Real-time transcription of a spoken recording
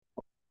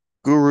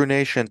Guru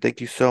Nation, thank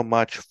you so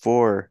much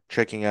for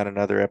checking out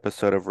another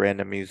episode of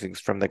Random Musings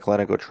from the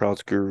Clinical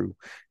Trials Guru.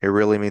 It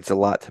really means a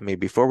lot to me.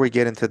 Before we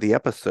get into the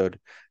episode,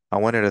 I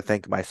wanted to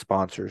thank my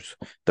sponsors.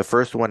 The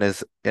first one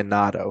is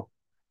Inato.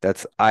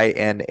 That's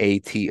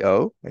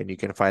INATO, and you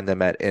can find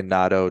them at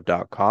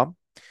inato.com.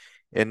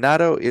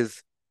 Inato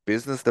is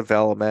business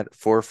development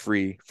for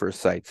free for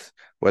sites.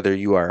 Whether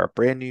you are a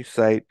brand new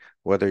site,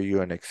 whether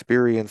you're an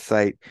experienced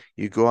site,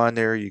 you go on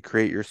there, you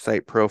create your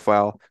site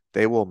profile.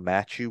 They will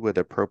match you with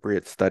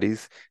appropriate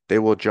studies. They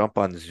will jump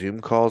on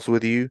Zoom calls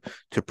with you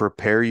to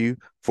prepare you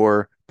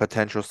for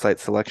potential site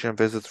selection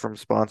visits from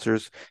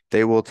sponsors.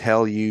 They will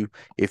tell you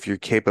if your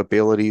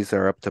capabilities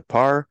are up to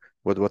par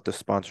with what the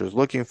sponsor is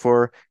looking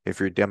for, if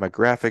your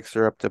demographics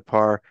are up to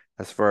par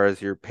as far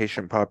as your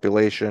patient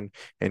population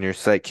and your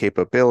site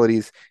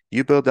capabilities.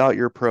 You build out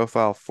your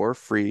profile for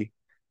free.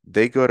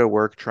 They go to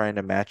work trying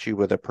to match you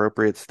with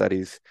appropriate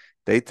studies.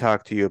 They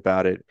talk to you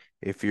about it.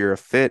 If you're a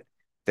fit,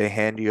 they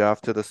hand you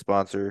off to the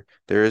sponsor.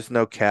 There is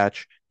no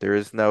catch. There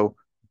is no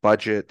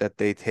budget that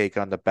they take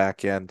on the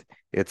back end.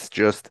 It's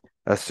just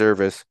a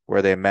service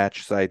where they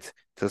match sites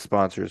to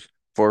sponsors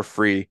for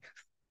free.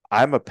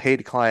 I'm a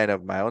paid client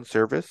of my own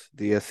service,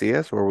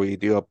 DSCS, where we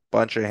do a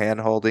bunch of hand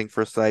holding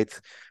for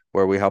sites,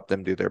 where we help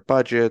them do their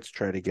budgets,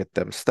 try to get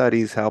them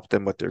studies, help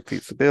them with their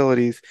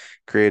feasibilities,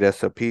 create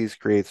SOPs,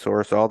 create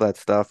source, all that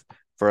stuff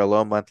for a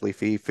low monthly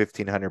fee,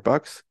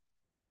 $1,500.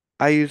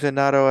 I use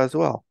Inato as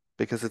well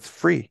because it's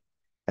free.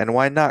 And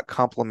why not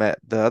complement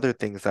the other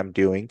things I'm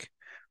doing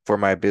for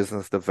my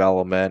business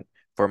development,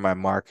 for my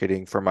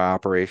marketing, for my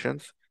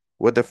operations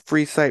with a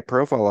free site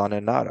profile on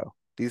Inato?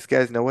 These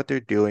guys know what they're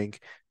doing.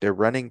 They're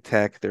running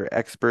tech. They're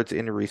experts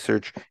in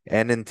research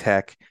and in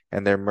tech,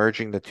 and they're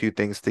merging the two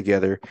things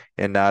together.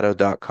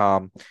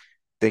 Inato.com.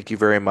 Thank you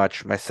very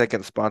much. My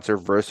second sponsor,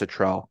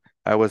 Versatrol.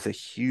 I was a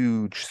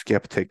huge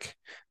skeptic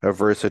of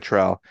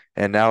Versatrol,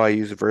 and now I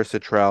use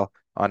Versatrol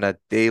on a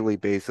daily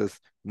basis,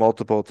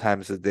 multiple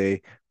times a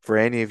day. For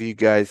any of you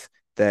guys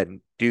that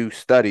do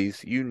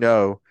studies, you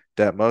know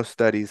that most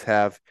studies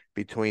have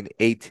between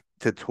 8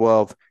 to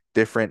 12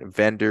 different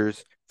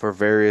vendors for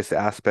various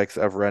aspects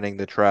of running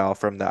the trial,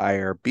 from the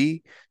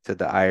IRB to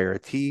the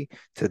IRT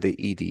to the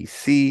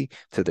EDC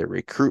to the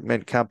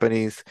recruitment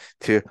companies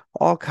to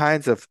all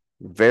kinds of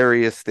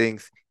various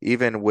things,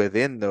 even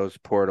within those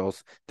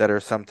portals that are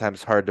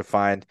sometimes hard to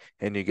find,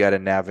 and you got to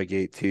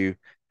navigate to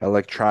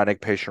electronic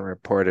patient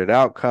reported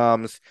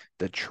outcomes,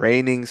 the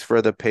trainings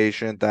for the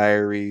patient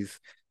diaries,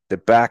 the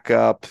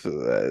backup.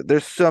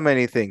 There's so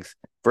many things.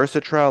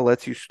 Versatrial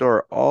lets you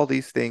store all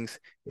these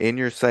things in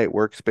your site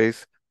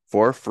workspace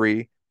for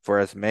free for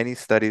as many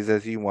studies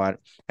as you want.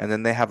 And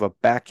then they have a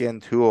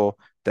back-end tool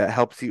that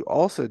helps you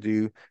also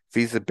do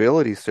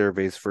feasibility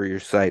surveys for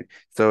your site.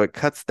 So it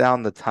cuts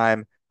down the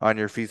time on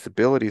your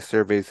feasibility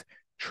surveys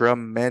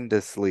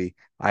tremendously.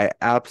 I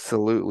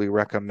absolutely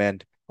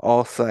recommend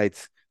all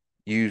sites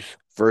use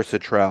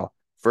Versatrial,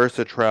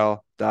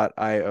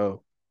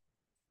 versatrial.io.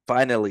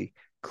 Finally,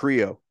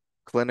 Creo,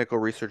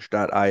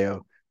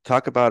 clinicalresearch.io.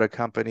 Talk about a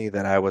company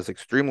that I was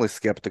extremely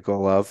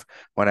skeptical of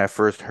when I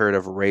first heard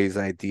of Ray's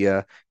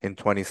idea in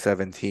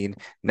 2017.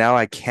 Now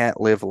I can't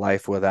live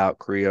life without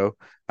Creo.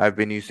 I've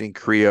been using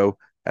Creo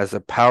as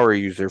a power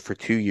user for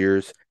 2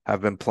 years.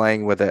 I've been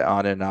playing with it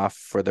on and off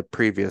for the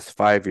previous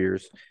 5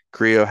 years.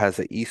 Creo has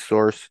an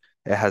e-source,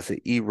 it has an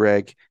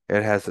e-reg,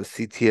 it has a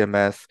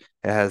CTMS,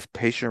 it has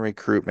patient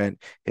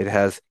recruitment, it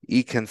has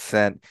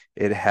e-consent,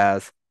 it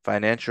has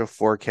financial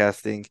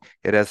forecasting.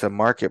 It has a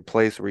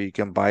marketplace where you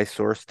can buy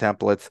source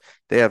templates.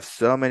 They have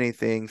so many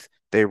things.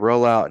 They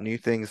roll out new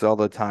things all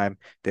the time.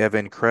 They have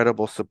an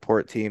incredible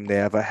support team. They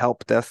have a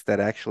help desk that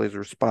actually is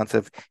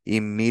responsive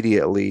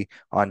immediately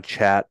on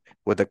chat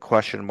with a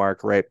question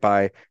mark right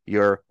by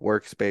your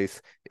workspace.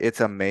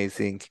 It's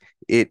amazing.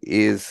 It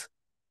is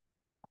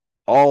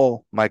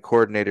all my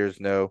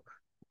coordinators know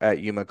at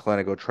Yuma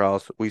Clinical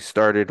Trials. We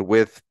started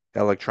with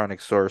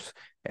electronic source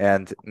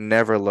and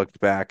never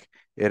looked back.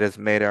 It has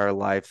made our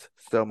lives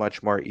so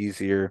much more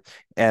easier.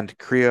 And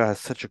Creo has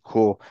such a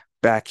cool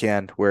back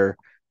end where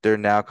they're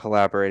now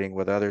collaborating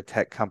with other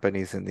tech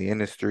companies in the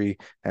industry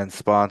and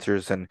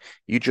sponsors. And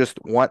you just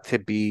want to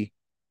be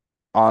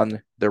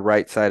on the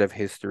right side of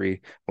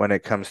history when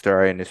it comes to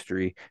our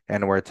industry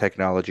and where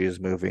technology is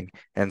moving.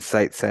 And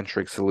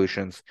site-centric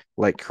solutions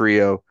like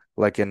Creo,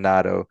 like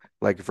Inato,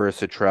 like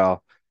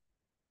Versatrile,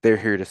 they're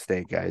here to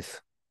stay,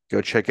 guys.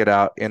 Go check it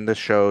out in the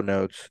show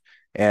notes.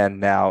 And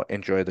now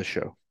enjoy the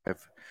show.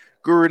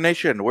 Guru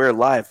Nation, we're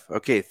live.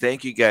 Okay,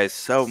 thank you guys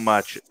so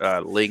much.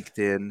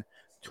 LinkedIn,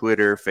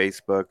 Twitter,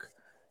 Facebook.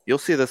 You'll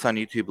see this on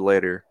YouTube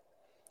later.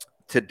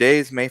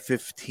 Today's May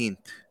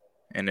 15th.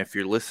 And if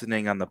you're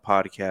listening on the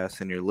podcast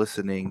and you're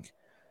listening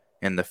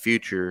in the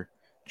future,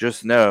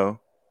 just know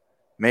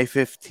May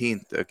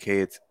 15th, okay,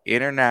 it's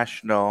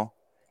International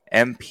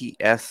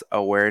M.P.S.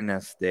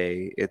 Awareness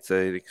Day. It's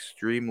an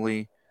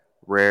extremely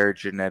rare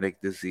genetic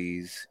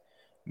disease,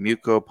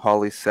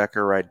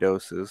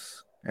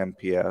 mucopolysaccharidosis,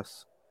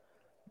 M.P.S.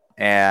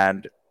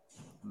 And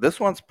this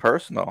one's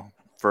personal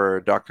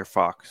for Dr.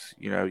 Fox.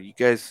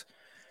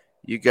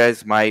 You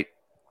guys might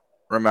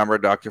remember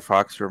Dr.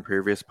 Fox from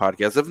previous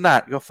podcasts. If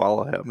not, go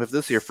follow him. If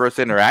this is your first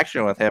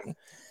interaction with him,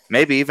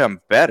 maybe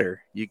even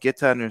better. You get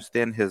to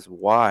understand his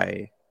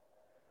why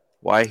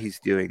he's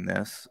doing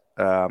this.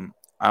 I'm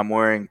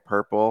wearing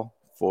purple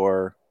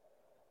for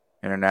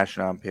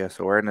International M.P.S.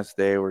 Awareness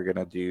Day. We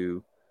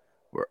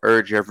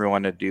urge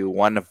everyone to do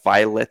one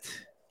violet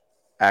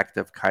act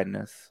of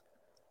kindness.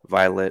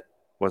 Violet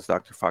was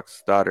Dr.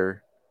 Fox's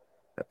daughter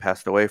that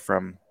passed away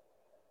from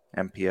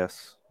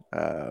M.P.S.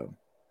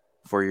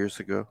 4 years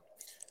ago.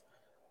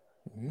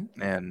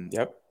 And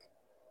Yep.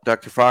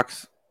 Dr.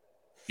 Fox,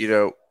 you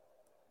know,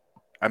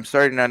 I'm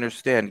starting to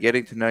understand,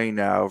 getting to know you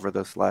now over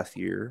this last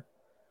year.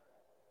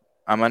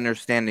 I'm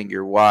understanding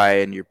your why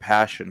and your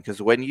passion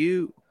because when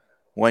you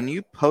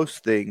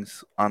post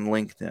things on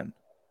LinkedIn,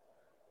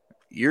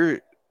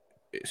 you're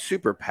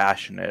super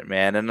passionate,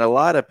 man. And a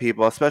lot of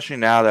people, especially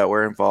now that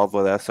we're involved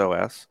with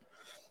SOS,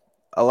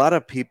 a lot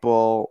of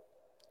people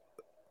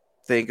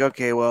think,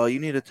 okay, well, you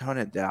need to tone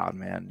it down,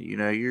 man.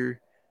 You're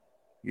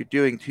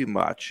doing too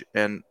much.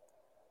 And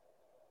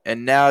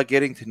now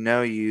getting to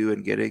know you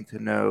and getting to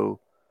know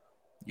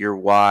your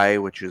why,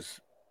 which is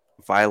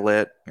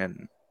violet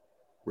and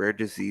rare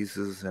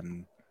diseases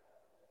and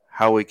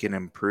how we can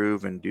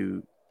improve and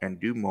do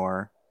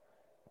more.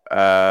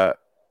 Uh,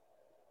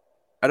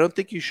 I don't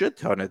think you should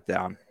tone it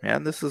down,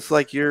 man. This is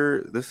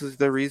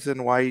the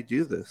reason why you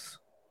do this.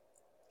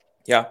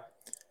 Yeah.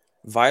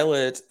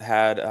 Violet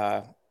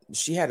had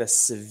she had a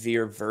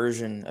severe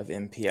version of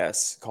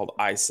MPS called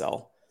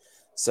ICEL.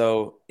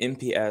 So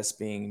MPS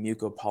being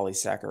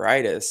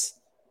mucopolysaccharitis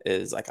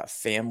is like a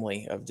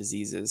family of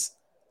diseases.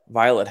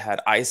 Violet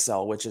had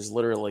ICEL, which is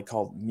literally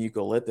called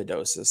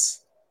mucolipidosis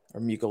or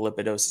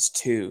mucolipidosis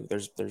 2.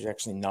 There's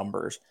actually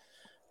numbers.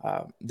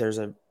 There's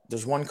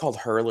one called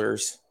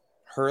Hurler's.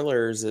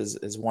 Hurler's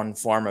is one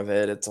form of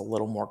it. It's a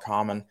little more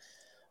common.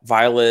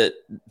 Violet,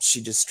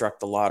 she just struck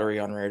the lottery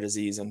on rare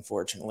disease.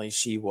 Unfortunately,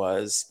 she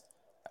was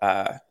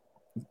uh,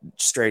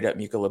 straight up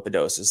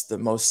mucolipidosis, the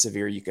most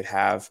severe you could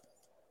have,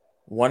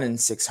 1 in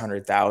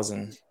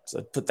 600,000. So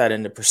to put that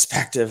into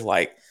perspective,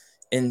 like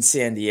in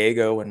San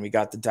Diego, when we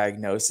got the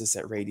diagnosis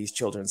at Rady's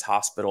Children's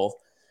Hospital,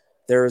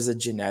 there was a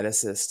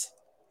geneticist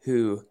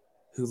who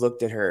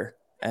looked at her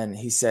and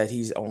he said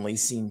he's only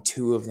seen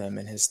two of them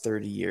in his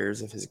 30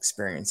 years of his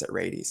experience at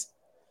Rady's.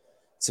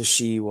 So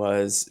she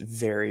was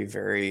very,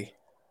 very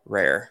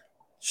rare.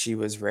 She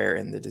was rare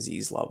in the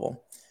disease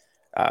level.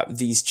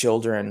 These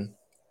children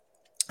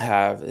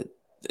have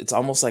it's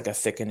almost like a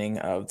thickening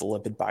of the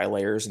lipid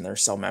bilayers in their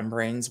cell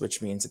membranes,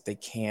 which means that they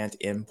can't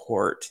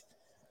import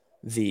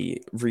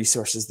the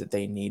resources that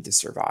they need to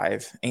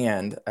survive.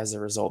 And as a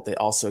result, they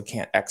also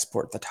can't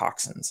export the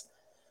toxins.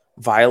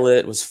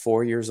 Violet was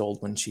 4 years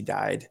old when she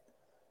died.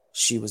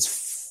 She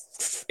was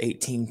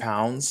 18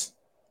 pounds.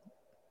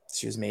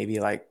 She was maybe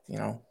like,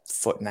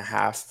 foot and a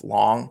half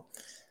long.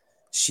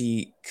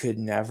 She could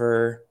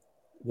never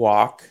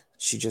walk.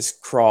 She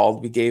just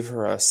crawled. We gave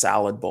her a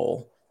salad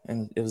bowl,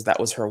 and that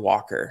was her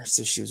walker.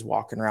 So she was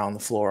walking around the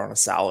floor on a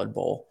salad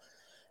bowl,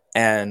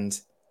 and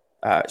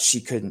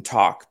she couldn't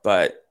talk,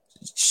 but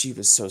she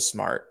was so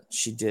smart.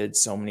 She did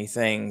so many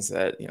things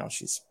that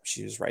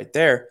she was right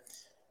there.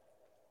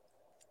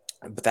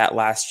 But that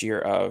last year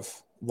of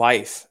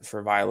life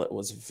for Violet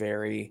was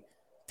very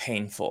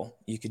painful.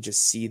 You could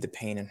just see the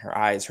pain in her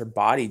eyes. Her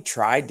body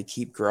tried to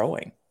keep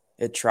growing.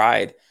 It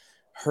tried.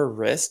 Her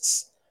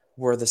wrists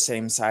were the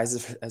same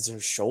size as her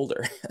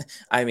shoulder.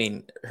 I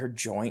mean, her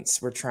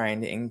joints were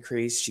trying to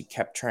increase. She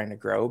kept trying to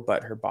grow,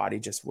 but her body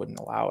just wouldn't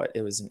allow it.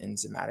 It was an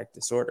enzymatic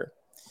disorder.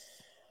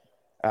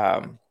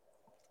 Um,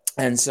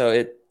 and so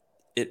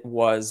it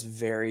was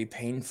very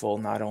painful,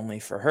 not only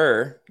for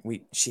her.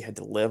 She had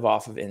to live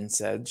off of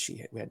NSAIDs.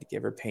 We had to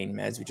give her pain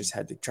meds. We just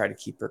had to try to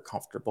keep her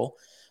comfortable,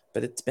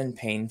 but it's been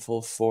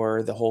painful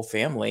for the whole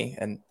family.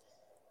 And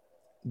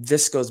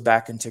this goes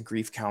back into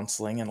grief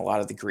counseling and a lot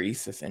of the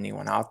grief. If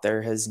anyone out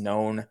there has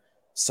known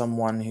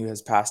someone who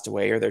has passed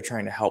away, or they're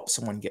trying to help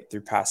someone get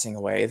through passing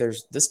away,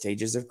 there's the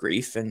stages of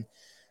grief, and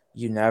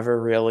you never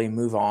really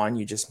move on.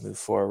 You just move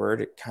forward.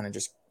 It kind of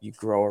just, you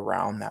grow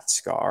around that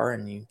scar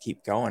and you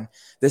keep going.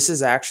 This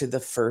is actually the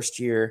first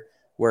year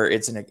where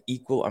it's an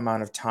equal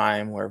amount of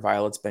time where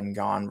Violet's been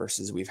gone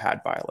versus we've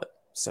had Violet.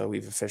 So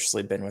we've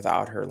officially been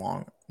without her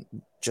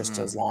just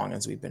as Mm. long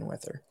as we've been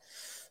with her.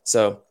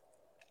 So,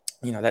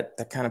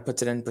 that kind of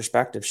puts it in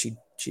perspective. She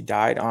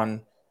died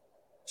on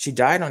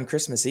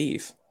Christmas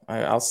Eve.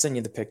 I'll send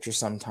you the picture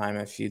sometime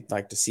if you'd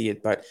like to see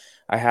it, but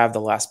I have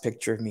the last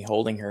picture of me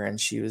holding her, and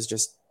she was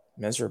just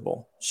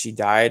miserable. She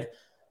died,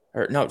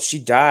 or no, she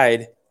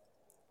died.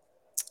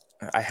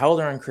 I held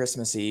her on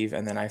Christmas Eve,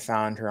 and then I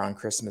found her on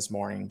Christmas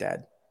morning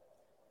dead.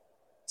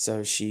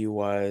 So she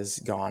was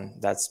gone.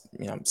 That's,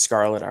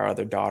 Scarlett, our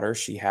other daughter.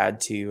 She had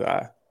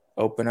to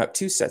open up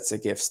two sets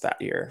of gifts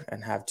that year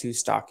and have two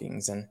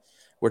stockings. And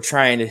we're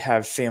trying to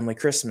have family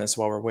Christmas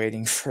while we're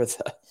waiting for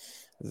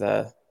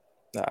the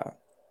uh,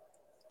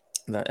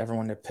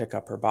 everyone to pick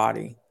up her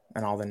body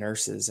and all the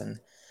nurses. And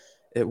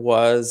It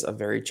was a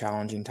very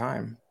challenging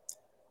time,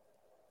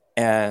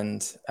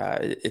 and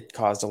it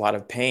caused a lot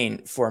of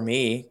pain for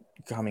me.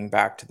 Coming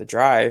back to the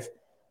drive,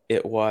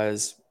 it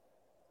was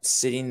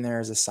sitting there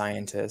as a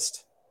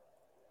scientist,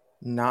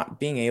 not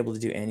being able to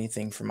do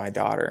anything for my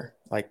daughter,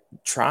 like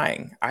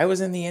trying. I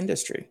was in the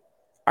industry.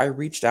 I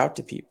reached out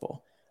to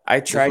people. I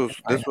This tried to was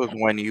find this was help.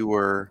 when you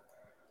were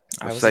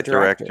a I was a site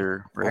director.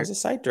 director, I right? was a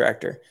site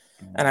director,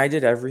 and Mhm. I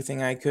did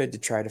everything I could to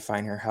try to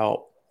find her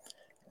help.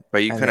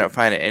 But you And they, couldn't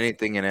find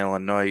anything in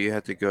Illinois. You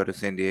had to go to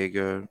San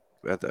Diego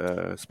at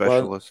a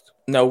well, specialist.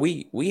 no,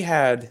 we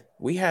had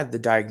the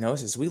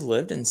diagnosis. We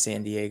lived in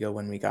San Diego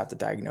when we got the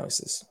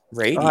diagnosis.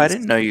 Oh, I Rabies.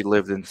 didn't know you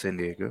lived in San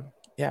Diego.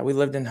 Yeah, we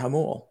lived in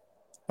Hamul,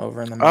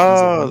 over in the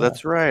mountains of Oh, Hamul.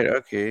 that's right.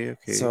 Okay,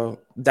 okay. So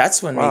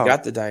that's when we Wow.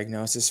 got the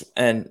diagnosis.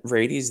 And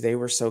Rady's, they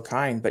were so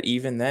kind. But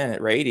even then,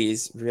 at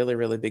Rady's, really,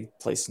 really big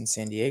place in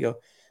San Diego,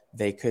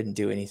 they couldn't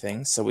do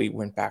anything. So we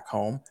went back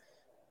home.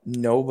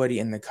 Nobody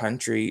in the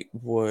country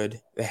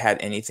would had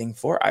anything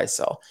for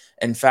iCell.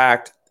 In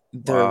fact,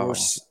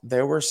 Wow.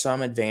 there were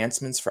some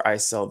advancements for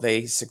iCell.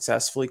 They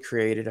successfully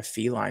created a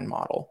feline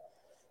model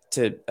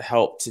to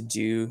help to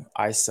do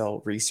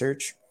iCell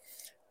research.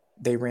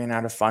 They ran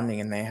out of funding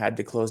and they had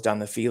to close down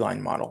the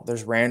feline model.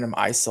 There's random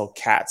ICEL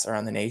cats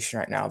around the nation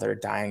right now that are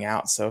dying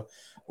out. So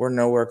we're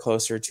nowhere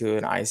closer to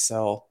an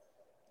ICEL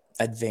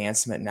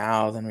advancement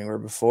now than we were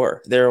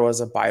before. There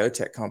was a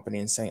biotech company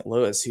in St.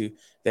 Louis who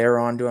they were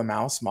onto a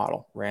mouse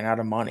model, ran out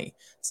of money.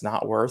 It's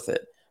not worth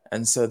it.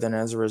 And so then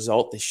as a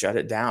result, they shut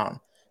it down.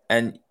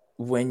 And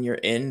when you're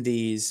in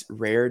these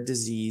rare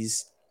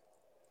diseases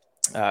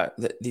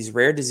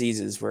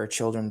where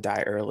children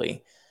die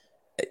early,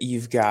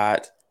 you've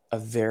got a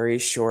very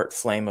short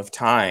flame of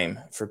time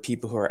for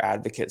people who are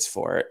advocates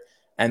for it.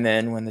 And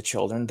then when the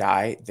children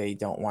die, they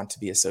don't want to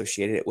be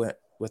associated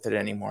with it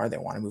anymore. They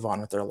want to move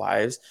on with their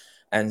lives.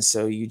 And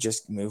so you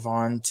just move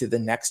on to the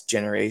next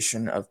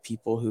generation of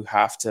people who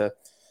have to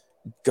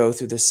go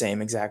through the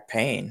same exact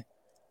pain.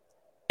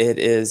 It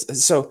is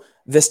so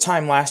this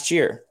time last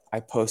year, I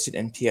posted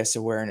M.P.S.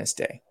 Awareness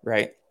Day,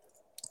 right?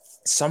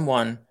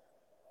 Someone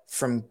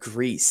from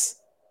Greece,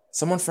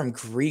 someone from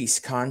Greece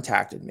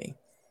contacted me.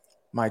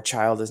 My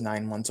child is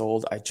 9 months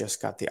old. I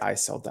just got the eye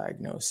cell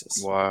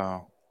diagnosis.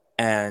 Wow.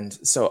 And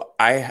so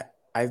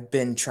I've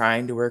been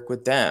trying to work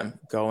with them,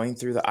 going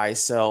through the eye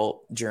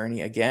cell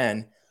journey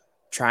again,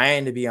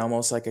 trying to be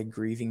almost like a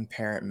grieving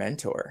parent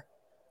mentor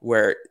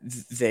where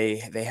they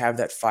have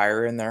that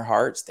fire in their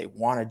hearts. They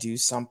want to do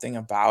something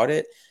about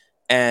it.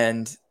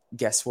 And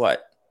guess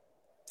what?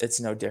 It's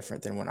no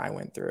different than when I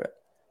went through it.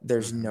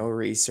 There's no Hmm.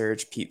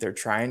 research. They're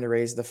trying to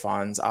raise the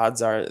funds.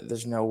 Odds are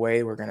there's no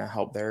way we're going to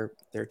help their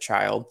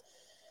child,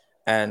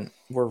 and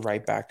we're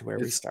right back to where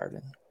we It's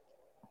started.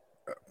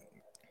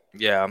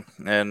 Yeah,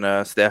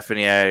 and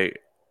Stephanie,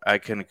 I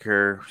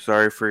concur.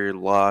 Sorry for your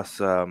loss.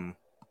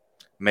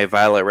 May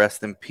Violet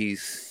rest in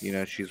peace. You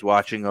know, she's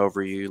watching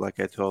over you, like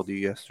I told you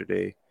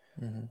yesterday,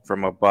 Mhm.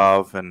 from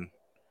above and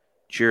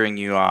cheering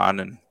you on.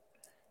 And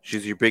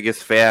she's your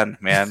biggest fan,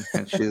 man.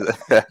 And she's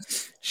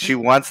she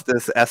wants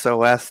this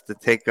SOS to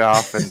take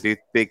off and do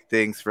big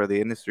things for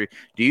the industry.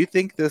 Do you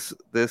think this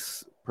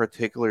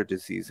particular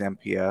disease,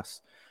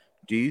 MPS,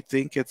 do you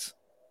think it's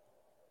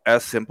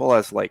as simple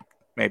as like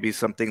maybe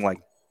something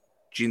like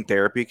gene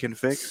therapy can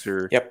fix,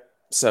 or Yep.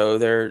 So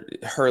they're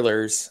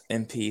hurlers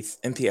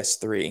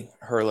MPS3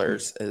 hmm,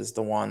 hurlers is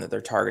the one that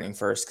they're targeting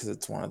first because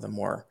it's one of the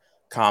more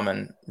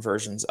common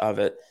versions of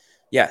it.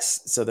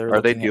 Yes. So they're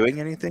are they looking at, doing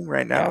anything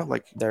right now? yeah,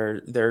 Like,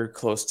 they're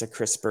close to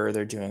CRISPR.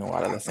 They're doing a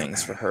lot of the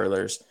things for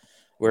hurlers.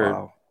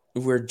 We're wow.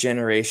 we're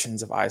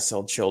generations of eye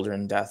cell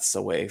children deaths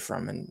away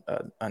from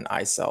an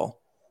eye cell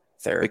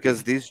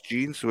Because therapy. these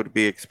genes would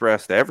be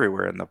expressed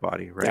everywhere in the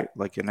body, Yeah, right?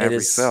 Like in it every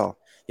is. cell.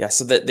 Yeah,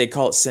 so that they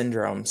call it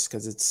syndromes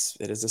because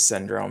it is a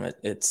syndrome.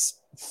 It's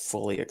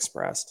fully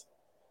expressed.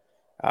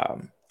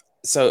 Um,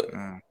 so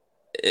Mm,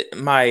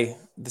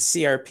 the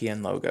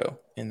CRPN logo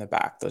in the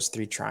back, those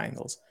three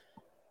triangles,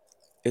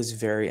 is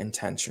very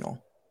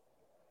intentional.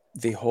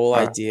 The whole uh,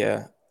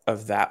 idea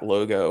of that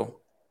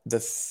logo, the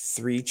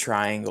three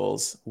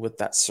triangles with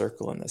that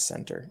circle in the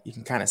center, you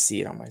can kind of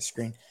see it on my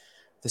screen.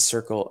 The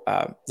circle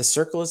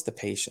is the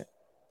patient,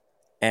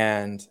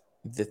 and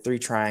the three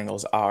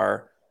triangles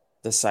are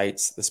the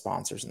sites, the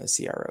sponsors, and the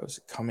CROs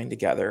coming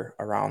together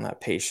around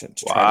that patient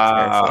to try to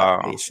care for that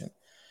wow. patient.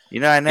 You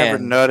know, I never And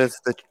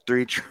noticed the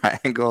three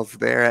triangles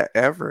there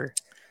ever.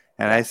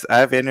 And yeah,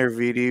 I've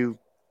interviewed you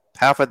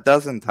half a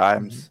dozen mhm.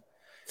 times.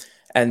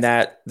 And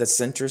that the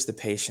center is the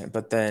patient,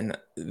 but then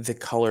the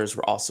colors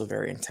were also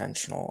very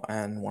intentional.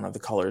 And one of the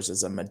colors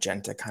is a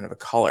magenta kind of a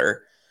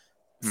color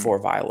Hmm. for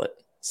Violet.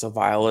 So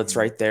Violet's Hmm.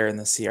 right there in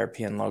the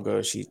CRPN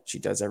logo. She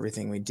does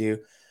everything we do.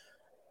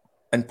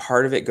 And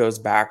part of it goes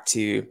back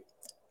to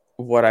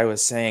what I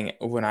was saying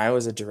when I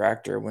was a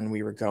director, when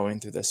we were going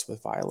through this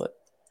with Violet.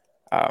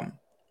 Um,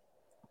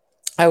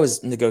 I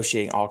was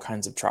negotiating all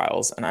kinds of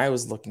trials and I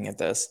was looking at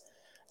this,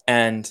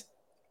 and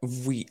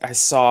I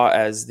saw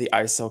as the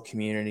ISL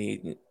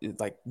community,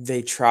 like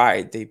they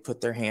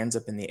put their hands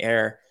up in the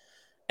air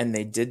and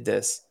they did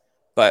this.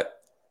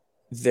 But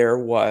there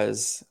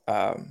was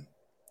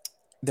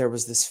there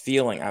was this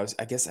feeling.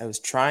 I guess I was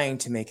trying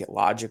to make it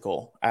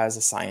logical as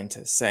a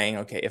scientist, saying,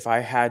 okay, if I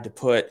had to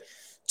put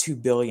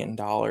 $2 billion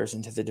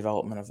into the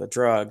development of a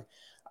drug,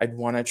 I'd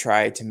want to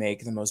try to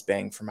make the most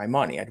bang for my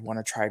money. I'd want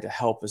to try to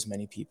help as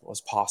many people as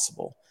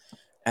possible.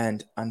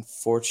 And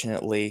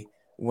unfortunately,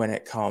 when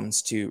it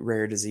comes to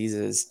rare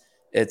diseases,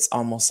 it's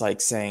almost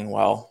like saying,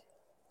 well,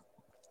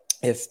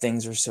 if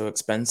things are so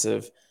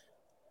expensive,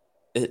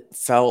 it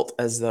felt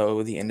as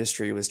though the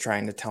industry was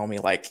trying to tell me,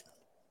 like,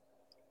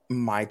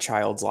 my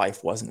child's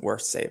life wasn't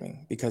worth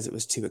saving because it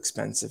was too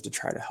expensive to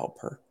try to help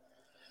her.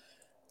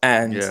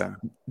 And Yeah.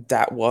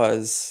 that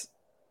was,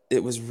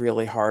 it was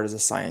really hard as a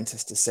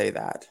scientist to say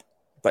that.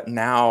 But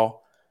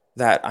now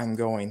that I'm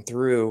going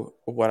through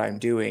what I'm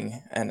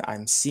doing and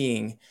I'm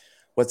seeing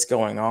what's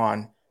going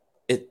on,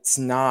 it's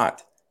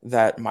not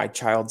that my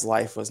child's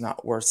life was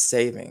not worth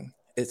saving.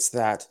 It's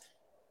that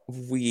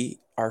we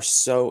are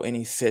so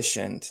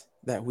inefficient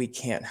that we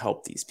can't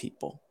help these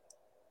people.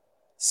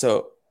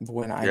 So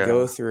when I Yeah.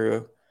 go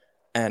through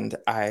and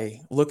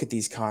I look at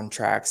these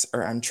contracts,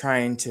 or I'm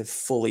trying to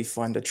fully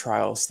fund a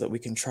trial so that we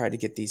can try to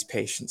get these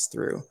patients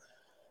through,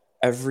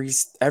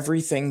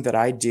 everything that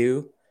I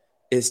do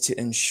is to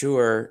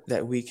ensure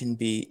that we can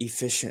be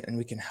efficient and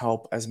we can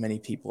help as many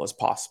people as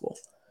possible.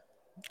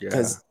 Yeah.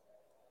 Because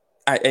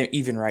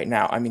even right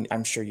now, I mean,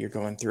 I'm sure you're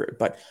going through it,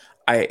 but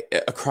I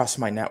across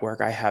my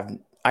network, I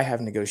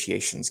have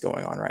negotiations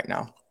going on right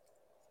now.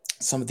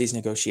 Some of these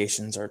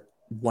negotiations are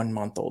 1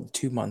 month old,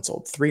 2 months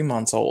old, 3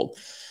 months old,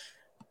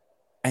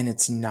 and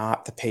it's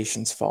not the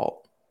patient's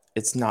fault.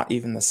 It's not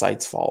even the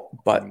site's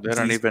fault, but They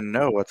don't even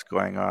know what's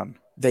going on.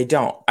 they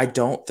don't. I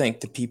don't think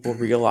the people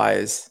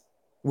realize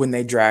when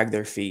they drag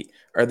their feet,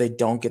 or they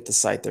don't get the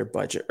site their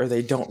budget, or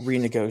they don't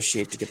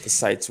renegotiate to get the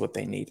sites what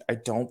they need. I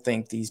don't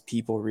think these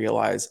people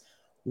realize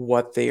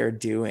what they are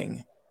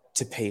doing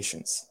to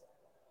patients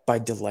by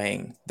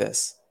delaying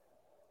this.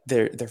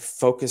 They're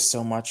focused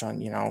so much on,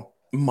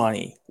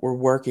 money. We're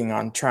working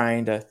on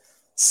trying to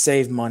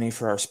save money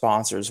for our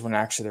sponsors when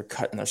actually they're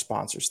cutting their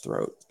sponsors'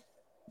 throat.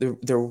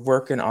 They're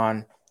working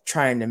on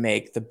trying to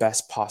make the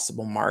best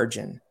possible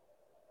margin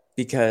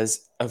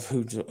because of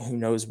who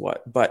knows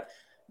what. But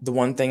the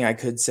one thing I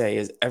could say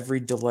is every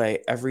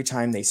delay, every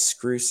time they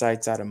screw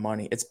sites out of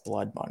money, it's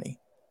blood money.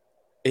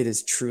 It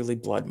is truly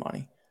blood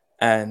money.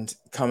 And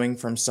coming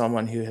from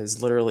someone who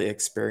has literally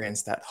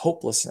experienced that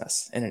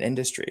hopelessness in an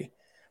industry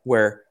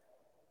where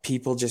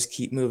people just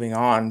keep moving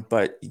on,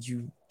 but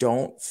you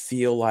don't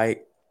feel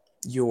like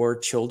your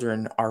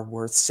children are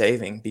worth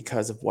saving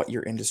because of what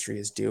your industry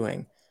is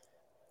doing.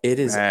 It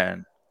is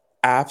Man.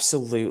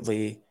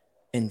 absolutely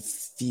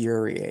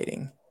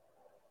infuriating.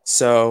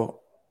 So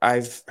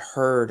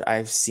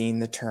I've seen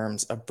the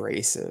terms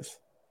abrasive.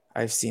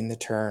 I've seen the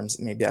terms,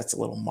 maybe that's a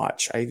little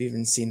much. I've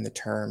even seen the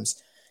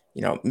terms,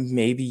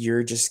 maybe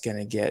you're just going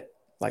to get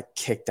like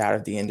kicked out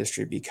of the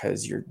industry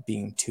because you're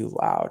being too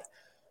loud.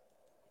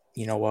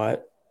 You know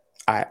what?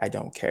 I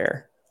don't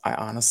care. I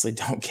honestly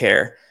don't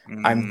care.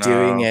 I'm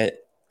doing No,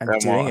 it. I'm that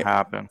doing won't it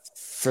happen.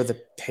 for the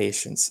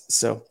patients.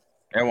 So,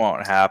 It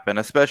won't happen,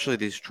 especially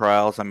these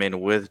trials. I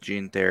mean, with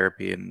gene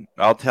therapy, and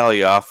I'll tell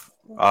you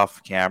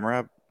off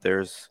camera.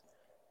 There's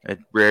a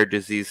rare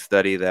disease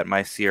study that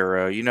my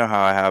CRO. You know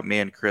how I have me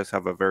and Chris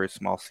have a very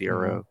small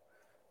mhm, CRO.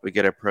 We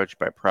get approached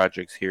by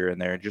projects here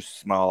and there, just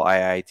small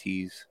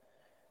IITs.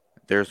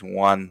 There's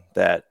one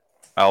that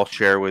I'll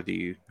share with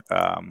you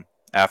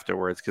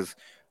afterwards because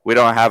we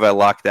don't have it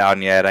locked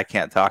down yet. I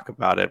can't talk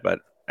about it, but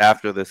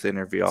after this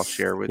interview, I'll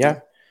share with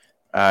you.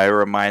 yeah, It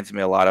reminds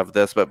me a lot of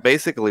this, but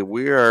basically,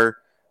 we are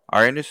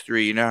our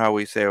industry. You know how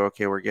we say,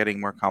 okay, we're getting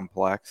more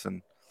complex,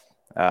 and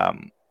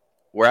um,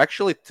 we're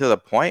actually to the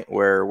point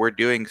where we're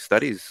doing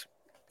studies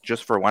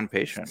just for one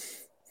patient.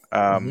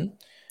 Um, mhm.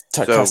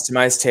 so,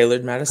 Customized,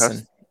 tailored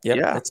medicine. Yep,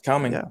 yeah, it's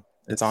coming. yeah,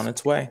 It's on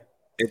its way.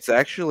 it's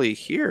actually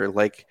here.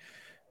 Like,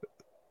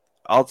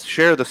 I'll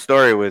share the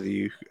story with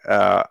you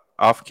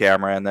off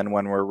camera, and then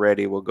when we're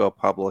ready, we'll go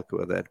public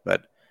with it.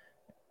 But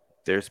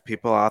there's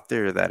people out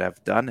there that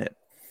have done it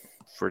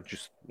for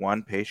just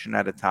one patient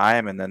at a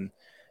time, and then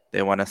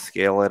they want to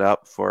scale it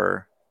up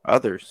for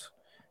others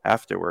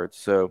afterwards.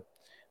 So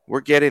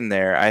we're getting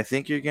there. I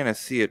think you're going to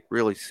see it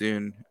really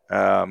soon.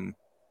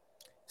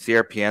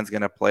 CRPN is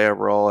going to play a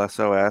role.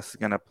 SOS is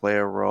going to play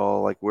a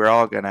role. Like, we're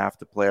all going to have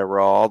to play a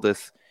role. All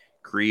this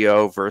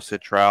Creo,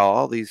 Versatrial,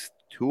 all these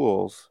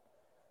tools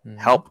Mhm,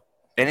 help.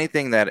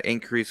 Anything that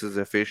increases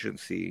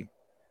efficiency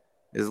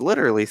is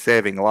literally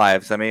saving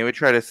lives. I mean, we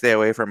try to stay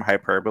away from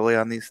hyperbole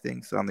on these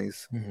things, on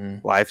these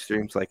mhm, live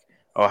streams, like,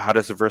 oh, how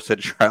does a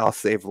Versatrial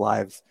save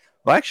lives?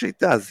 Well, actually, it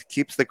does. It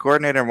keeps the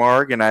coordinator more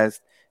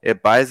organized.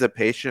 It buys a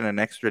patient an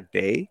extra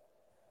day.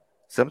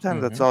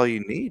 Sometimes that's mhm. all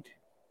you need.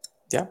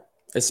 Yeah,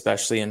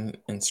 especially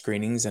in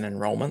screenings and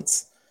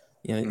enrollments.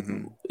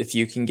 Mm-hmm. If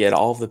you can get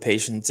all of the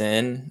patients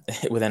in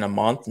within a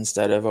month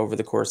instead of over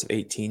the course of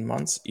 18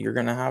 months, you're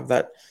going to have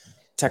that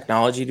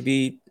technology to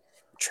be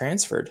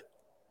transferred.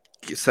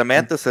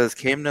 Samantha says,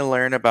 came to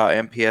learn about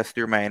MPS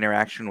through my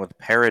interaction with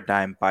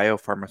Paradigm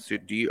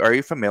Biopharmaceutical. Are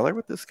you familiar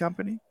with this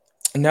company?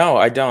 No,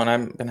 I don't.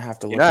 I'm gonna have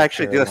to You know, look I up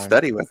actually do a Paradigm.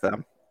 study with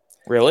them.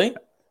 Really?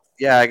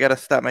 Yeah, I gotta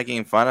stop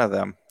making fun of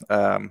them.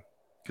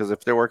 Because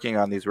if they're working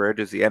on these rare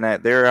disease, and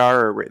they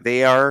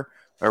are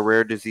a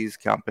rare disease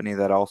company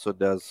that also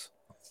does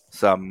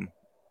some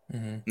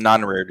Hmm.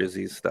 non-rare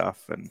disease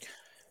stuff. And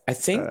I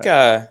think uh,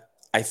 uh,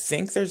 I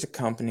think there's a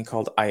company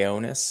called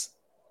Ionis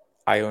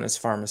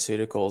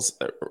Pharmaceuticals.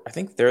 I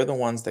think they're the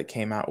ones that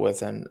came out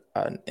with an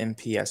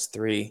MPS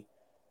 3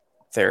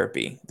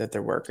 therapy that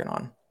they're working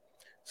on.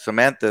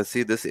 Samantha,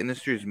 see, this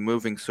industry is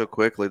moving so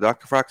quickly.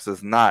 Dr. Fox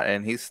is not,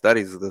 and he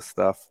studies this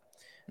stuff.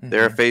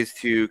 They're Hmm. phase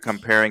two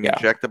comparing Yeah.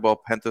 injectable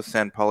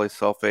pentosan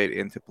polysulfate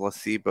into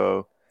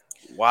placebo.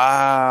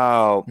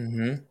 Wow.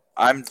 Hmm.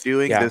 I'm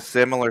doing Yeah. this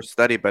similar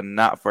study, but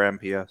not for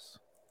MPS.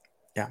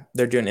 Yeah.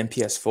 They're doing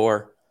MPS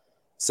 4.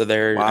 So I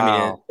mean,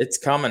 Wow. it's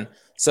coming.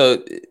 So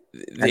the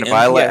And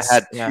Violet MPS,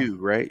 had yeah. two,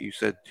 right? You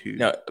said two.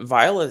 No,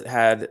 Violet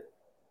had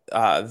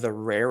the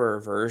rarer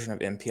version of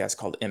MPS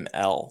called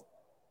ML.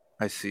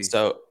 I see.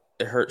 So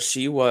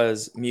she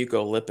was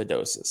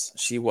mucolipidosis.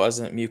 She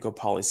wasn't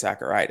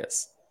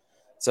mucopolysaccharitis.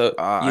 So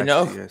Ah, I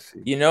see. I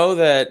see. you know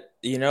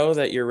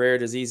that your rare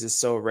disease is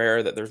so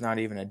rare that there's not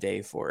even a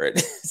day for it.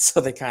 So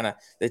they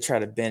try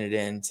to bend it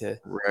into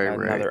Right, right.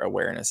 another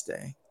awareness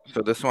day.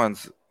 So this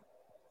one's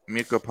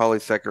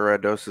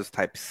mucopolysaccharidosis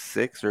type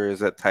 6, or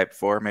is it type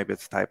 4? Maybe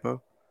it's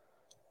typo.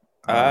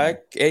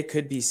 It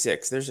could be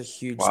 6. There's a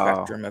huge Wow.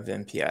 spectrum of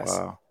MPS.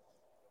 Wow.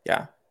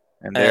 Yeah,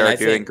 And they and are I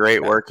doing think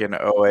great yeah. work in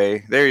OA.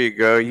 There you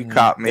go. You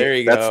caught me. There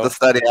you That's the go.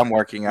 study I'm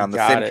working You on. The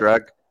got same it.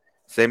 drug.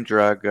 Same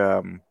drug.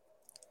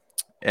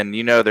 And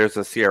there's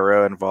a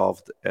CRO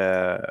involved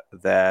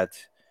that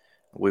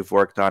we've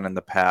worked on in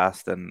the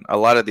past. And a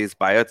lot of these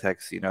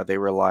biotechs, they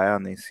rely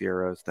on these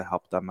CROs to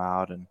help them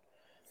out. And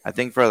I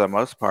think for the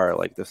most part,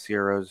 like the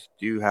CROs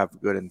do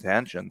have good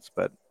intentions,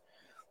 but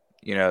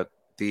you know,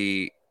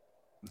 the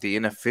the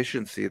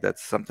inefficiency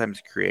that's sometimes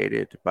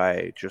created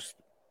by just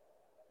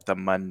the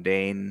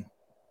mundane,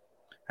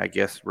 I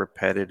guess,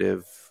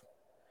 repetitive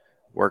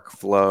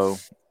workflow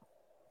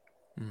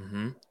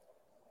Hmm.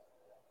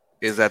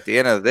 is at the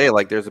end of the day,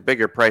 like there's a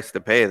bigger price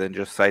to pay than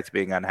just sites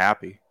being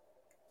unhappy.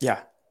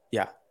 Yeah,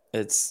 yeah.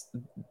 It's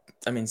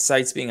I mean,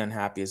 sites being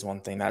unhappy is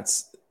one thing.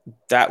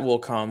 That will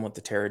come with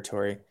the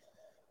territory.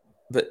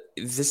 But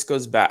this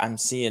goes back. I'm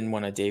seeing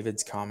one of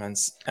David's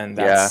comments, and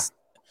Yeah, that's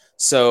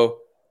so.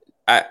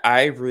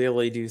 I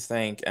really do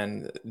think,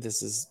 and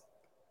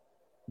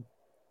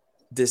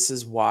this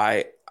is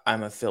why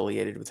I'm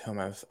affiliated with whom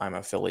I'm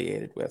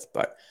affiliated with.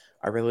 But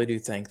I really do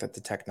think that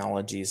the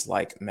technologies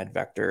like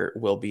MedVector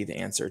will be the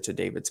answer to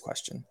David's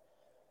question.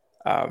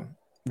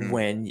 hmm,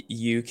 When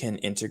you can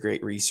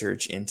integrate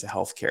research into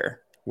healthcare,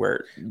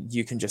 where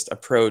you can just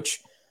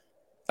approach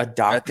a I think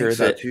doctor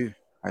so that too.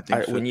 I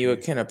think so when you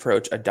too. can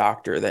approach a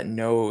doctor that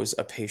knows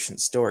a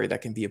patient's story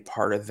that can be a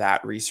part of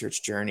that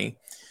research journey,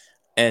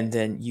 and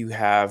then you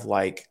have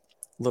like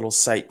little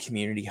site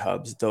community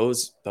hubs,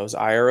 those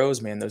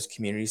IROs, man, those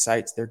community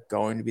sites, they're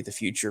going to be the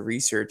future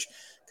research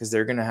because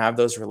they're going to have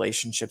those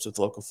relationships with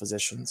local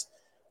physicians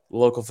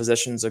will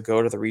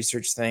go to the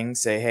research thing,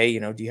 say, hey,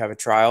 do you have a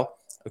trial?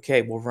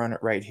 Okay, we'll run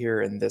it right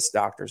here in this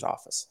doctor's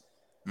office.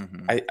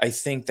 Hmm. I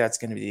think that's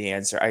going to be the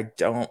answer. I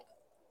don't,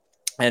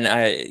 and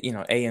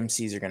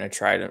AMCs are going to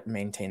try to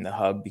maintain the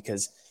hub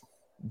because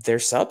they're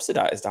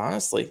subsidized,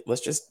 honestly.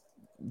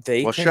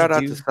 They Well, can shout out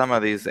to do, some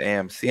of these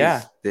yeah,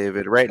 AMCs,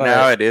 David. Right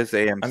now, but it is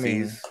I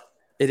mean, AMCs.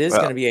 it is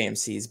going Well, to be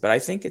AMCs, but I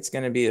think it's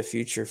going to be a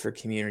future for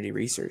community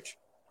research.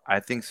 I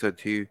think so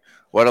too.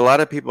 What a lot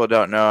of people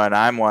don't know, and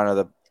I'm one of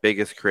the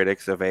biggest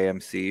critics of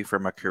AMC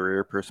from a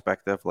career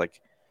perspective.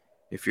 Like,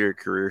 if you're a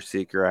career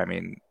seeker, I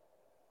mean,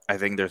 I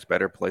think there's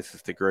better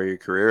places to grow your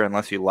career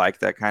unless you like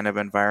that kind of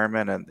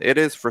environment. And it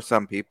is for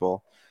some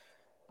people.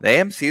 The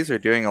AMCs are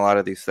doing a lot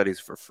of these studies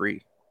for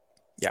free.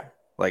 Yeah,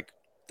 Like,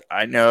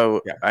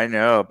 yeah, I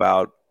know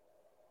about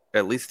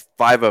at least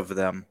 5 of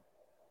them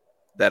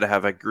that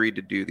have agreed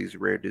to do these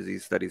rare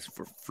disease studies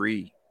for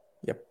free.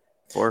 yep.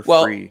 For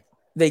Well, free.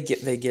 they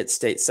get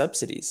state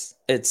subsidies.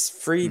 It's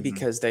free Hmm.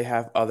 because they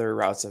have other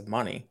routes of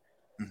money.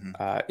 Hmm.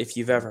 If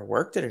you've ever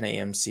worked at an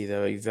AMC,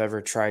 though, you've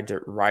ever tried to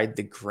ride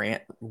the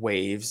grant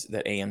waves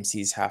that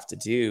AMCs have to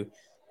do,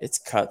 it's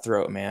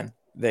cutthroat, man.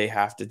 They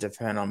have to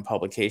depend on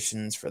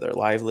publications for their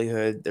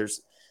livelihood.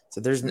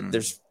 Hmm.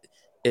 There's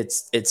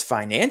it's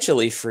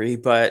financially free,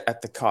 but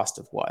at the cost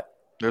of what?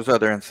 There's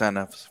other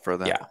incentives for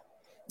them. Yeah,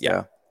 yeah.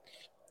 Yeah.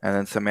 And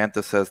then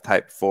Samantha says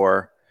type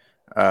 4.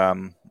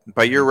 But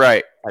Hmm. you're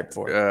right. Type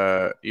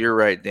 4. You're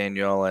right,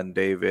 Daniel and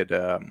David.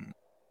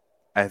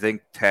 I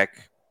think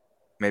tech,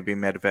 maybe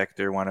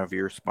MedVector, one of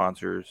your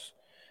sponsors,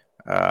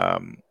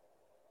 um,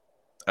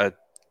 a,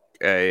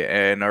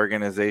 an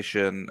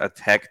organization, a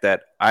tech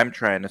that I'm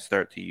trying to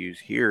start to use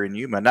here in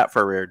Yuma, not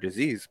for rare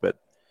disease, but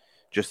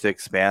just to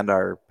expand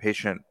our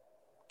patient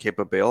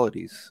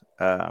capabilities.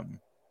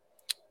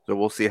 So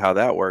we'll see how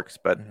that works,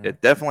 but Hmm.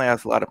 it definitely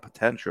has a lot of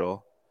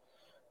potential.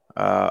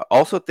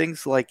 Also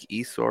things like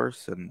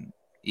eSource and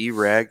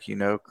eReg,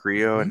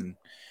 Creo Hmm. and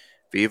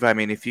Viva. I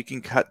mean, if you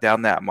can cut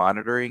down that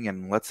monitoring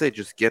and let's say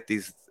just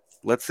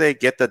let's say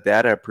get the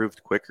data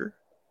approved quicker.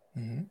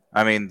 Hmm.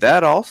 I mean,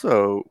 that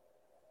also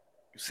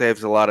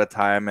saves a lot of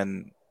time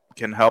and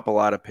can help a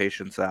lot of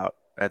patients out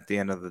at the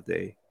end of the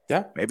day.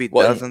 Yeah. Maybe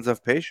Well, dozens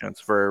of patients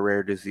for a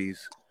rare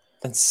disease.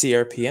 and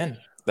CRPN.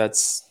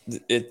 That's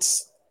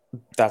it's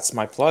that's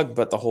my plug.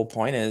 But the whole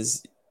point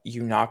is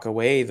you knock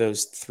away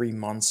those 3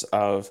 months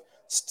of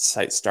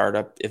site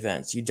startup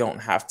events. You don't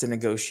have to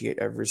negotiate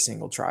every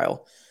single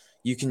trial.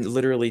 You can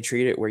literally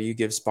treat it where you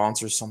give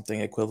sponsors something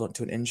equivalent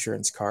to an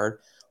insurance card,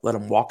 let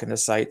them walk into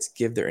sites,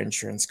 give their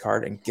insurance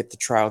card, and get the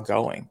trial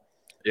going.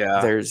 Yeah.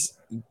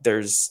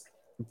 There's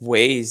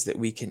ways that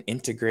we can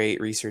integrate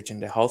research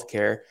into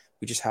healthcare.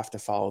 We just have to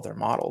follow their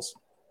models.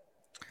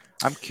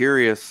 I'm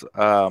curious.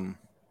 And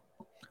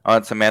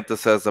Samantha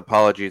says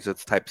apologies,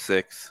 it's type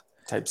 6.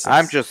 Type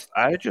 6.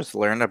 I just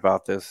learned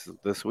about this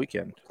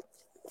weekend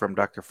from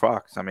Dr.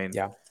 Fox. I mean,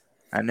 Yeah.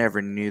 I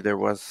never knew there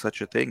was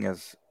such a thing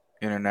as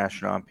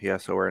International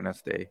M.P.S.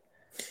 Awareness Day.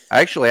 I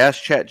actually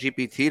asked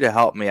ChatGPT to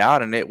help me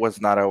out, and it was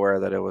not aware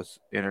that it was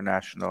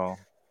International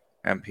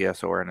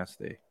M.P.S. Awareness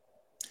Day.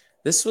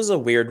 This was a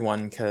weird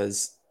one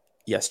because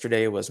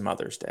yesterday was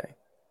Mother's Day.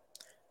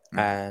 Mhm.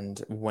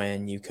 And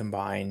when you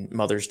combine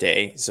Mother's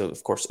Day, so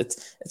of course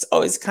it's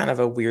always kind of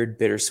a weird,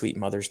 bittersweet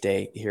Mother's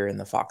Day here in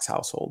the Fox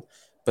household.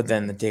 But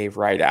then the Mhm. day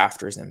right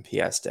after is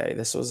M.P.S. Day.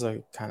 This was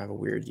a kind of a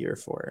weird year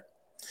for it.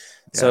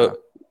 Yeah, So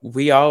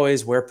we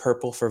always wear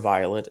purple for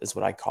Violet, is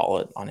what I call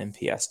it on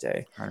M.P.S.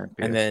 Day. on And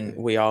M.P.S. then Day.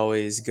 we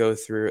always go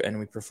through and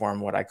we perform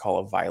what I call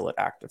a Violet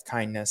act of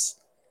kindness.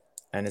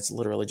 And it's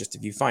literally just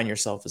if you find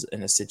yourself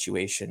in a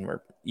situation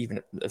where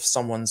even if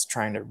someone's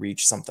trying to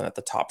reach something at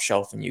the top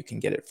shelf and you can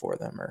get it for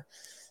them, or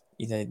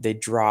they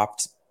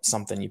dropped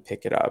something, you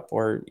pick it up,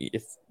 or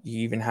if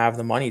you even have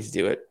the money to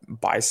do it,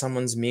 buy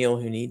someone's meal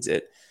who needs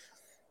it.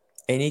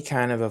 Any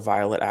kind of a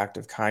Violet act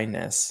of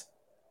kindness,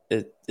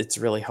 it's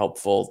really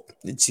helpful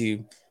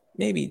to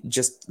maybe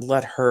just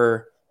let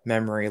her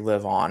memory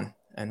live on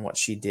and what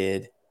she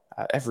did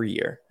every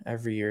year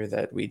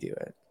that we do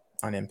it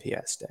on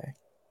M.P.S. Day.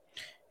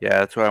 Yeah,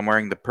 that's why I'm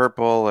wearing the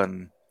purple,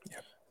 and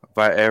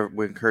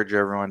we encourage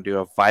everyone to do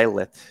a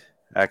violet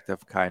act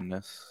of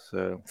kindness.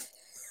 So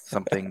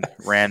something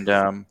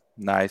random,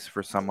 nice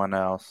for someone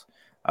else.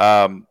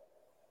 Um,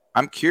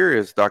 I'm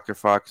curious, Dr.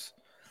 Fox,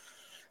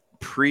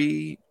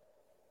 pre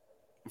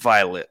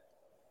Violet,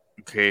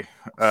 okay,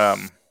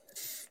 um,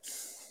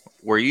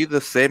 were you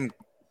the same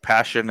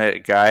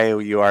passionate guy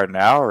you are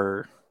now,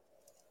 or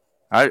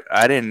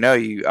I didn't know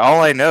you.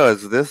 All I know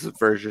is this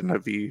version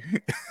of you,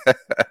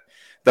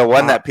 the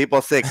one Uh, that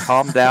people say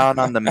calm down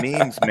on the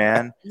memes,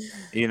 man.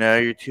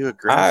 You're too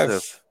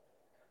aggressive.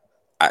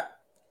 I've I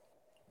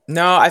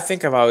no, I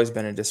think I've always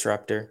been a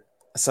disruptor.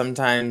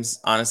 Sometimes,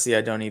 honestly,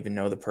 I don't even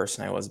know the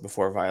person I was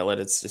before Violet.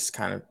 It's just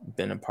kind of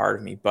been a part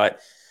of me. But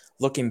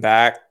looking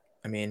back,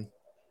 I mean,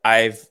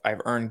 I've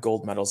earned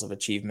gold medals of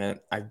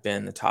achievement. I've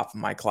been the top of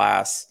my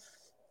class.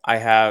 I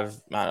have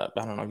I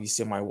don't know if you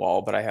see on my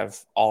wall, but I have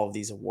all of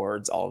these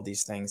awards, all of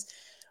these things.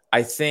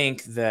 I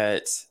think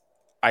that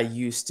I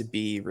used to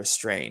be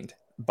restrained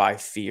by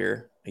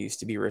fear. I used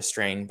to be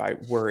restrained by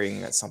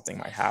worrying that something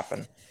might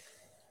happen.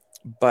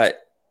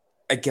 But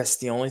I guess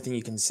the only thing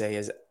you can say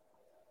is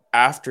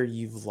after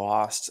you've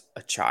lost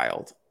a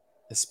child,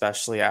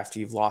 especially after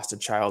you've lost a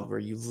child where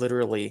you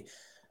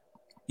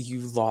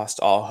lost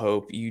all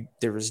hope, you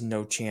there was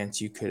no chance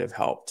you could have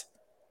helped.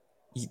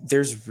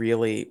 There's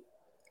really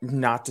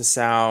not to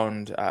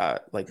sound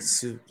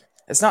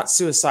it's not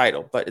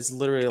suicidal, but it's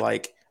literally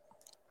like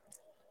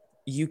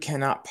you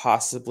cannot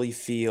possibly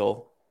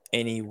feel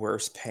any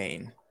worse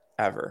pain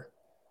ever.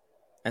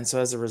 And so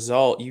as a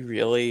result,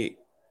 you're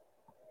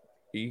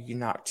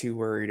not too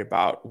worried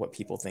about what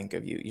people think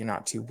of you. You're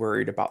not too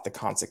worried about the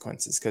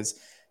consequences because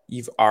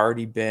you've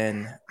already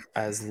been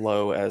as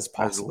low as As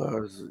possible.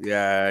 low as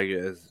yeah, I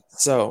guess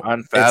So it's like,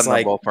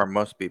 unfathomable for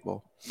most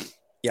people.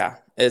 yeah,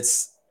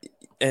 it's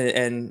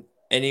and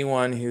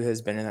anyone who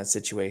has been in that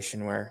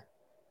situation where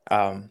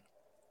um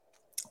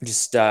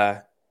just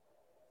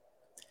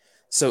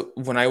so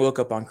when I woke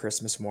up on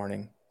Christmas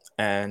morning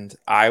and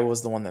I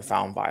was the one that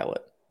found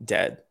Violet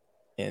dead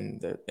in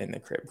the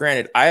crib.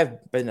 Granted, I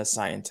have been a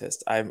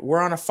scientist. We're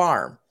on a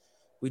farm.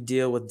 We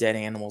deal with dead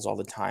animals all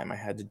the time. I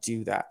had to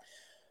do that.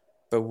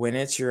 But when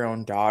it's your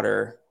own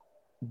daughter,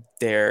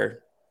 they're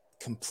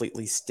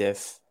completely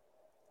stiff,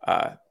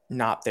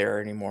 not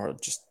there anymore,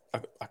 just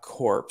a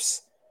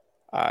corpse.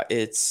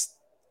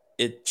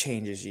 It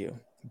changes you.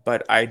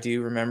 But I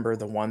do remember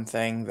the one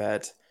thing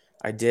that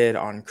I did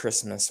on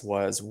Christmas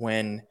was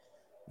when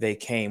they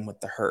came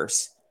with the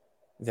hearse.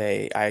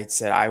 I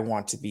said I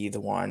want to be the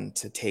one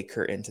to take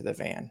her into the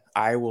van.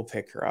 I will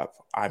pick her up.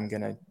 I'm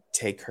gonna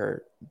take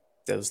her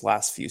those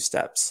last few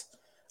steps.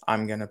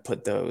 I'm gonna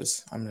put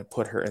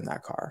her in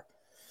that car.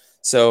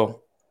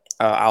 So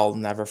I'll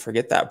never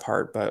forget that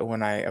part. But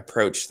when I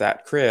approached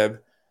that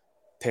crib,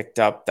 picked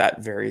up that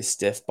very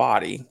stiff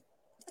body,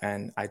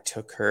 and I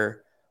took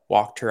her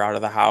walked her out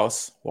of the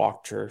house,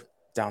 walked her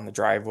down the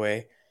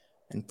driveway,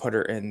 and put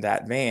her in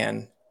that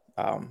van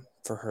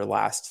for her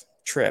last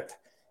trip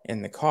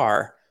in the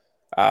car.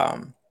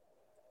 Um,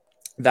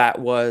 that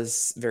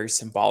was very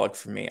symbolic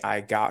for me.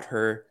 I got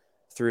her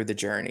through the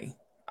journey.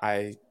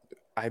 I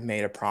I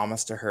made a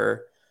promise to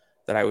her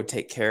that I would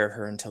take care of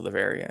her until the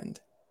very end,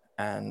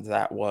 and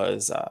that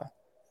was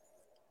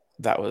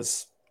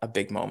a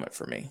big moment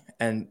for me.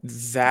 And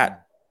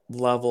that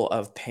level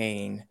of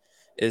pain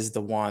is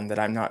the one that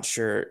I'm not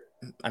sure.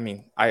 I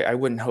mean, I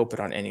wouldn't hope it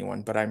on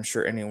anyone, but I'm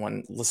sure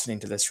anyone listening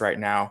to this right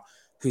now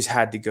who's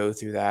had to go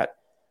through that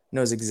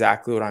knows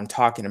exactly what I'm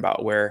talking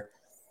about, where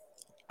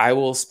I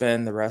will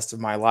spend the rest of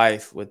my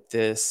life with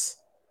this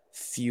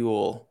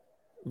fuel,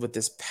 with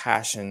this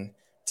passion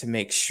to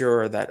make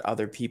sure that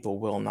other people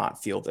will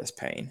not feel this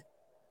pain.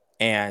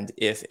 And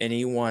if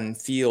anyone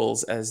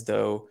feels as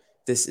though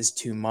this is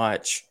too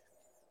much,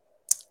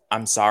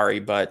 I'm sorry,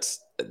 but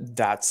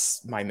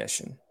that's my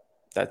mission.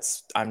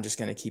 I'm just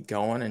going to keep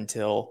going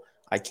until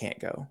I can't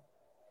go.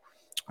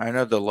 I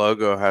know the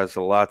logo has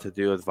a lot to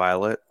do with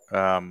violet,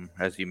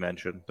 as you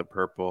mentioned, the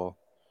purple.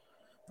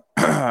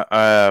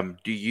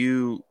 Do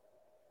you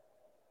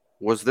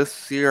was this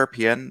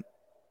CRPN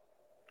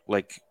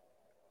like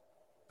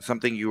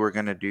something you were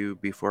gonna do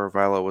before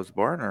Violet was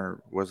born,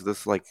 or was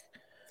this like?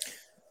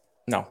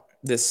 No,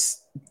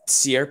 this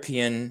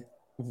CRPN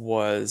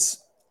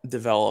was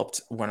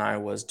developed when I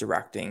was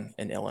directing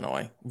in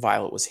Illinois.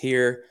 Violet was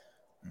here,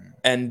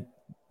 and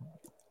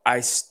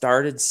I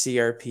started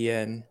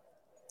CRPN.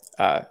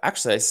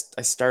 Actually,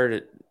 I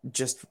started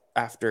just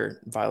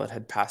after Violet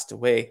had passed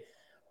away,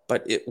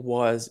 but it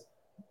was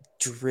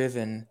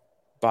driven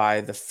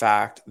by the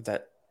fact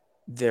that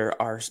there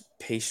are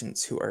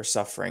patients who are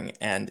suffering,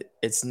 and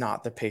it's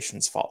not the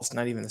patient's fault. It's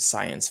not even the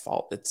science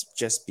fault. It's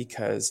just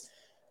because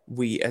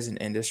we as an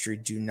industry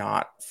do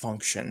not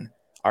function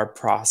our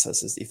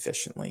processes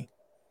efficiently.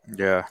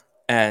 Yeah,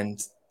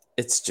 And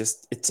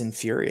it's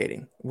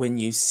infuriating when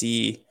you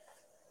see.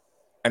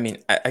 I mean,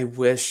 I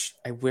wish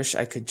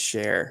I could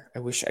share. I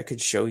wish I could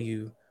show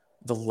you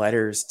the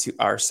letters to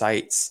our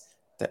sites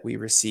that we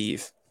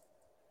receive,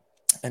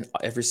 and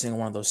every single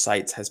one of those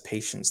sites has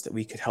patients that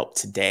we could help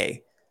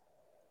today,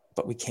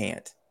 but we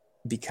can't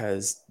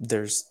because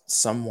there's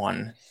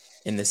someone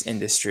in this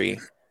industry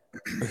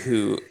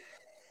who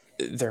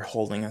they're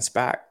holding us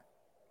back,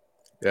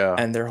 yeah.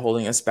 and they're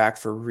holding us back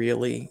for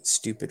really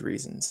stupid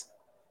reasons.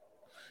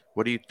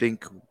 What do you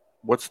think?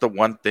 What's the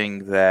one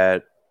thing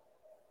that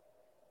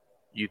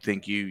you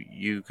think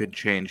you could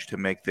change to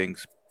make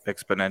things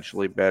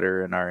exponentially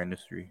better in our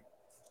industry?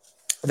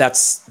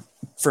 That's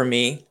for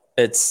me,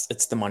 it's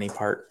the money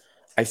part.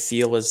 I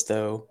feel as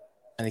though,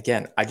 and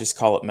again, I just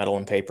call it metal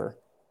and paper.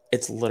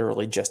 It's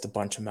literally just a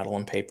bunch of metal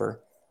and paper,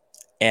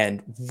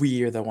 and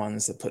we are the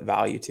ones that put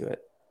value to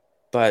it.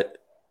 But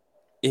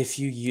if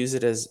you use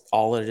it as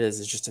all it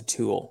is just a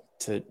tool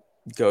to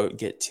go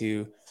get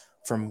to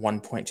from one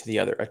point to the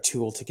other, a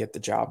tool to get the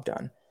job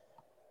done,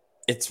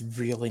 it's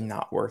really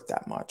not worth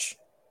that much.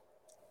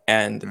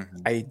 And Hmm.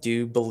 I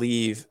do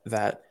believe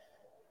that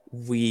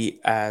we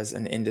as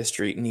an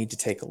industry need to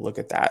take a look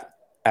at that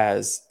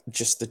as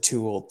just the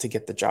tool to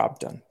get the job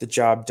done. The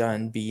job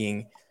done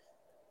being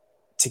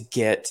to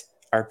get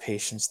our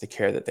patients the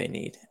care that they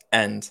need.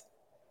 And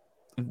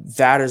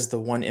that is the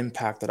one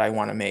impact that I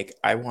want to make.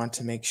 I want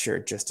to make sure,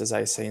 just as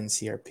I say in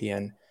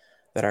CRPN,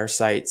 that our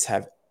sites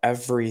have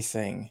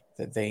everything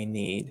that they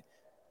need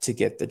to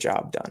get the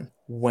job done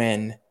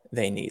when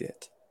they need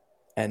it.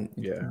 And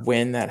Yeah,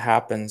 when that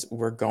happens,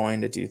 we're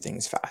going to do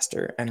things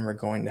faster and we're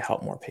going to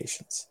help more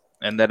patients.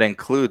 and that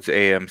includes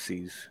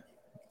AMCs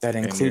That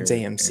in includes your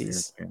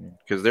AMCs. opinion,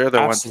 because they're the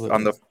ones on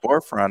Absolutely. the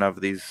forefront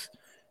of these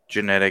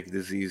genetic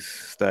disease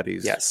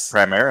studies Yes.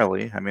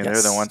 primarily. I mean,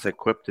 they're the Yes. ones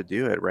equipped to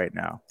do it right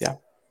now. Yeah.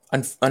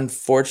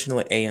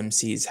 Unfortunately,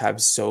 AMCs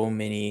have so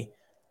many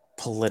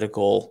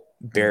political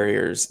Mm.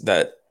 barriers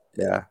that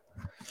Yeah,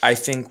 I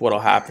think what'll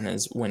happen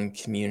is when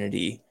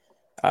community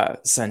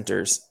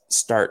centers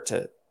start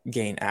to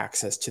gain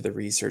access to the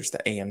research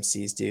that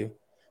AMCs do,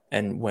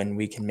 and when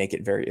we can make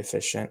it very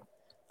efficient,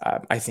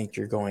 I think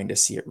you're going to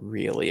see it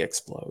really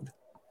explode.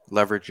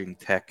 leveraging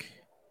tech,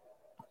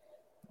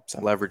 So,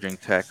 leveraging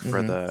tech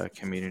for mhm. the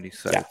community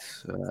Yeah.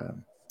 sites.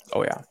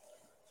 Oh yeah.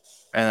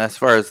 And as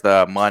far as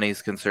the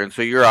money's concerned,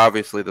 so you're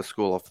obviously the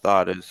school of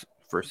thought is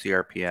for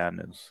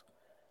CRPN is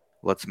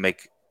let's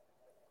make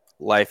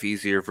life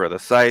easier for the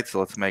sites,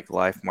 let's make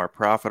life more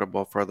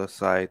profitable for the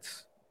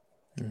sites.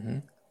 Hmm.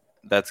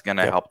 That's going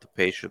to Yep. help the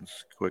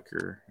patients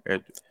quicker.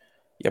 The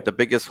Yep.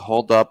 biggest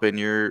holdup in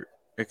your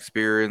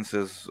experience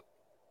is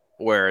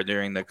where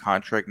during the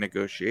contract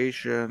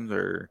negotiations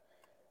or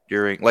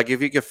during like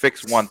if you could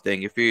fix one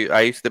thing. If you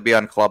I used to be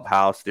on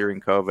Clubhouse during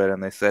COVID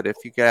and they said if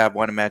you could have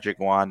one magic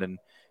wand and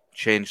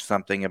change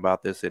something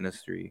about this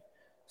industry,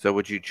 so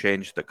would you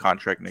change the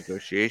contract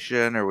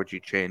negotiation or would you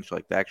change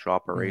like the actual Mm.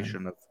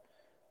 operation of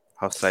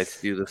how sites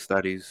do the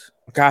studies?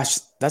 Gosh,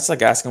 that's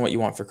like asking what you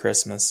want for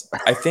Christmas.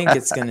 I think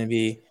it's going to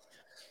be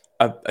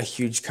a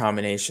huge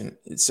combination.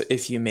 So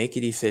if you make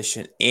it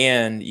efficient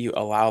and you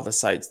allow the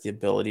sites the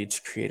ability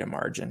to create a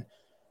margin,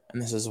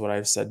 and this is what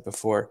I've said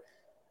before,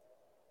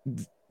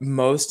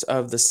 most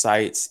of the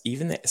sites,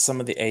 even some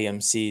of the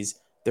AMCs,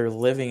 they're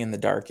living in the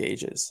dark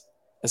ages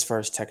as far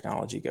as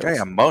technology Yeah,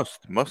 yeah, goes.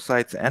 most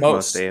sites and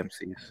most Most.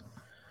 AMCs.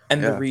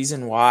 And the Yeah.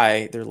 reason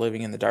why they're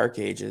living in the dark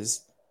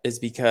ages is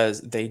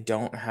because they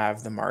don't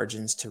have the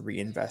margins to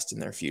reinvest in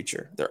their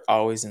future. They're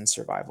always in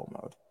survival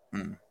mode.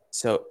 Mm,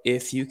 So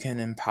if you can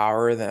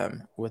empower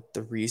them with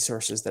the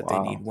resources that they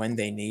need wow, when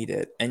they need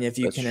it, and if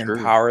you that's can true.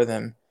 empower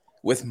them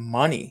with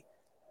money,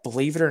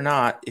 believe it or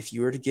not, if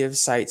you were to give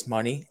sites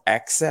money,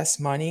 excess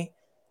money,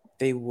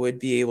 they would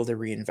be able to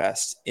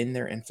reinvest in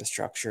their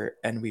infrastructure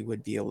and we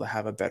would be able to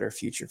have a better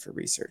future for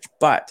research.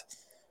 But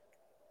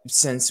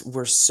since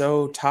we're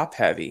so top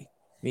heavy,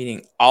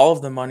 meaning all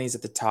of the money's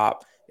at the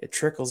top, it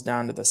trickles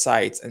down to the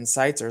sites, and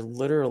sites are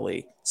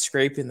literally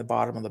scraping the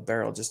bottom of the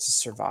barrel just to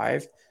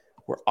survive.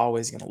 We're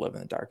always going to live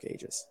in the dark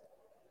ages.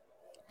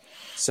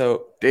 So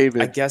I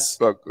David, guess,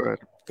 oh, go ahead.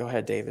 go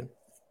ahead, David.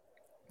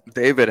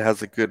 David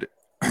has a good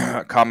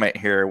comment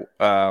here.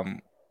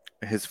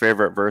 His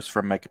favorite verse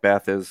from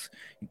Macbeth is,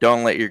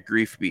 "Don't let your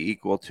grief be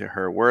equal to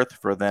her worth,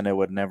 for then it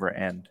would never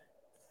end."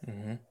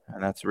 Mm-hmm.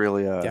 And that's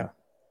really Yeah. a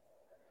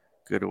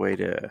good way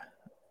to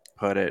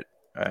put it.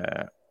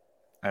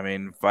 I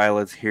mean,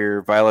 Violet's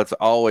here. Violet's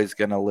always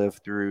going to live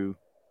through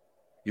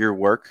your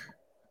work.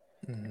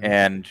 Mm-hmm.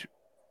 And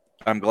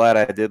I'm glad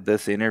I did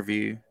this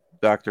interview,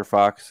 Dr.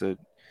 Fox. It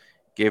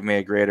gave me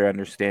a greater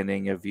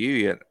understanding of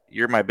you.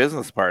 You're my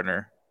business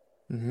partner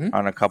Mm-hmm.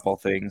 on a couple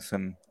things,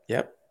 and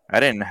Yep. I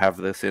didn't have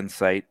this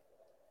insight,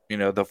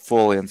 the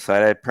full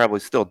insight. I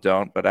probably still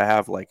don't, but I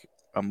have like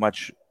a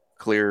much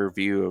clearer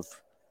view of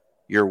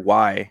your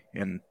why,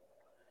 and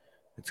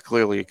it's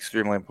clearly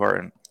extremely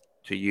important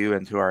to you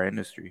and to our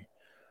industry.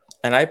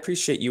 And I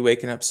appreciate you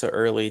waking up so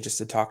early just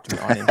to talk to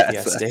me on it's,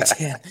 M.P.S. Day,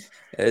 Dan.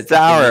 it's an It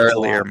hour means a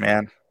earlier, lot.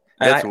 man.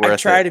 And It's I worth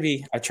try it. to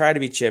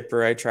be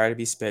chipper. I try to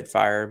be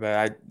Spitfire,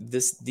 but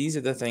these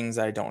are the things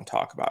I don't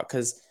talk about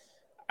because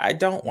I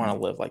don't want to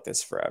Mm, live like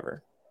this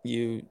forever.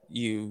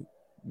 You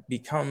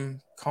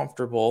become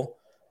comfortable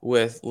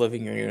with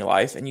living your new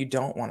life and you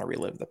don't want to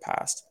relive the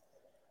past.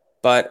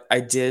 But I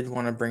did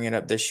want to bring it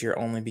up this year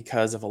only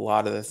because of a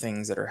lot of the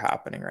things that are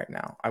happening right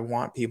now. I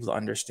want people to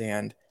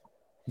understand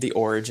the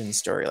origin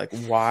story, like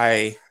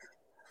why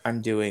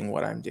I'm doing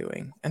what I'm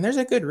doing. And there's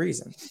a good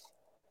reason.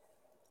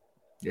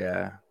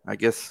 yeah, I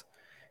guess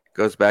it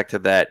goes back to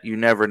that. You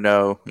never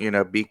know.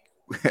 Be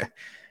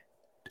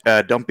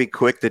don't be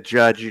quick to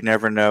judge. You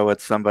never know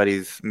what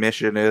somebody's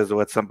mission is,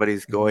 what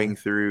somebody's Mm-hmm. going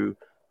through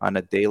on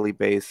a daily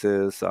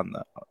basis, on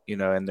the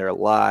in their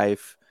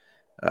life.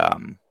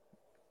 Um,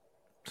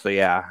 so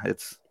yeah,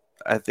 it's.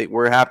 I think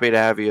we're happy to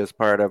have you as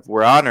part of.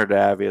 We're honored to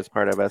have you as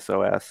part of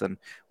SOS, and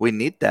we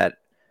need that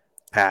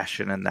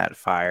passion and that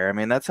fire. I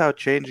mean, that's how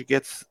change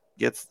gets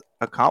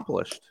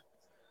accomplished.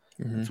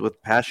 Mm-hmm. It's with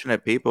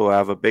passionate people who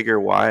have a bigger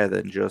why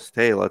than just,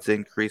 hey, let's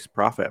increase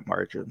profit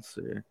margins.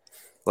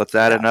 Let's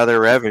add Yeah. another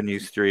revenue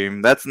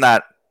stream. That's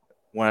not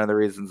one of the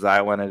reasons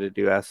I wanted to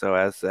do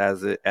SOS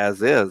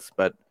as is,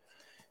 but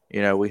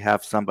we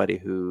have somebody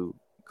who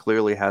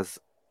clearly has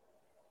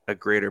a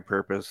greater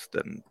purpose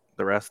than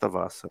the rest of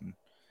us, and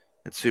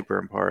it's super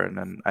important.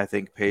 And I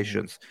think Mm-hmm.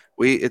 patience.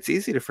 It's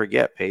easy to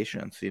forget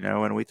patience,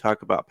 when we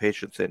talk about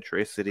patient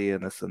centricity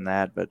and this and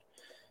that, but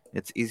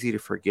it's easy to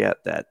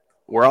forget that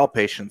we're all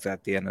patients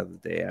at the end of the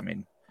day. I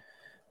mean,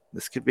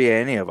 this could be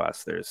any of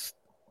us. There's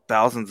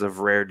thousands of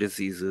rare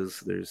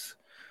diseases. There's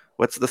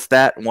what's the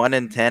stat? 1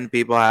 in 10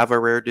 people have a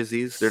rare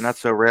disease. They're not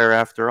so rare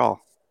after all.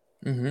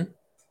 Mm-hmm.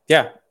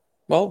 Yeah.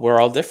 Well,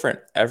 we're all different.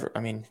 I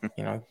mean,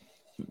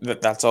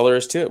 that's all there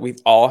is to it. We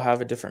all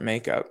have a different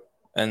makeup.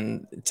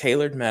 And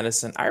tailored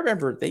medicine, I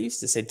remember they used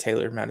to say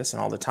tailored medicine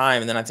all the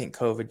time, and then I think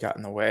COVID got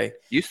in the way.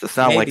 Used to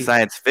sound like Maybe,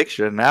 science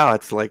fiction. Now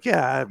it's like,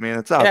 yeah, I mean,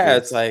 it's yeah,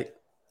 it's obvious. like,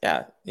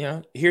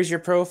 yeah, here's your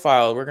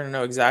profile. We're gonna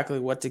know exactly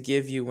what to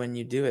give you when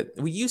you do it.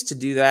 We used to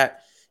do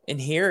that in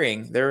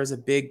hearing. There was a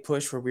big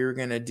push where we were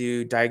gonna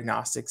do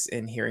diagnostics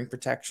in hearing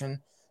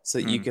protection so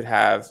that you Hmm. could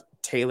have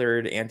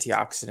tailored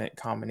antioxidant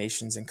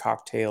combinations and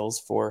cocktails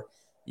for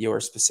your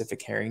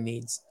specific hearing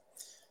needs.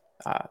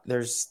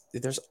 There's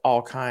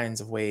all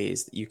kinds of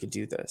ways that you could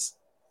do this,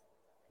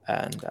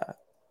 and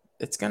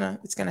it's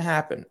gonna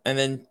happen. And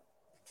then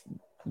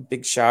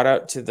big shout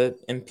out to the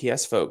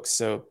M.P.S folks.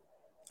 So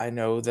I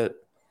know that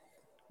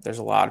there's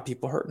a lot of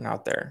people hurting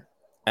out there,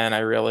 and I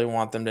really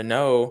want them to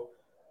know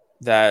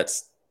that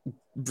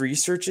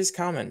research is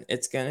coming.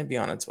 It's gonna be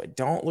on its way.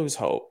 Don't lose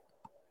hope.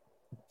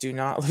 Do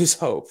not lose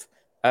hope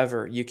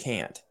ever. You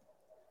can't.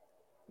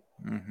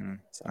 Hmm.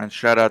 So. And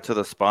shout out to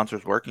the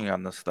sponsors working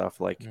on this stuff.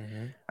 Like,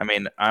 Hmm. I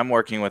mean, I'm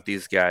working with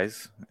these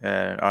guys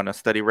on a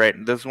study right.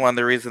 This is one of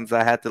the reasons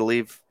I had to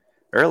leave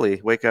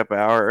early, wake up an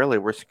hour early.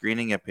 We're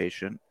screening a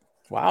patient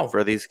Wow.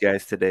 for these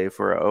guys today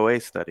for a OA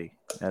study.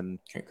 And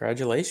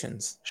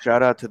Congratulations.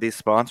 shout out to these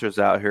sponsors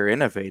out here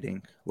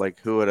innovating. Like,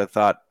 who would have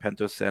thought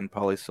pentosand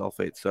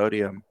polysulfate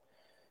sodium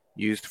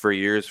used for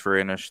years for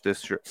You know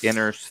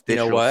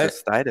interstitial what?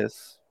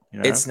 cystitis, you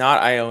know? It's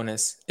not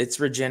Ionis. It's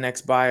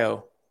Regenex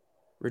Bio.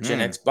 Hmm.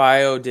 Regenex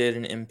Bio did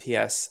an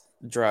M.P.S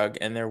drug,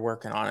 and they're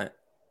working on it.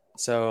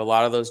 So a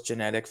lot of those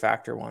genetic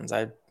factor ones.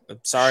 I'm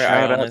sorry,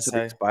 Shout out to Ionis.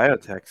 these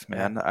biotechs, Yeah.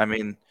 man. I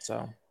mean,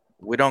 So.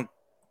 we don't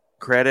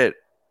credit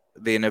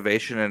the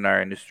innovation in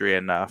our industry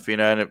enough, you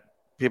know, and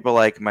people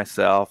like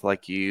myself,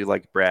 like you,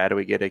 like Brad,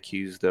 we get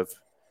accused of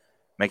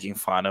making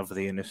fun of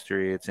the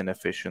industry, its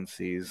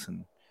inefficiencies,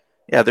 and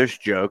yeah, there's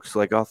jokes.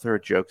 Like I'll throw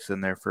jokes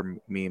in there for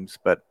memes,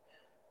 but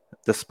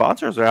the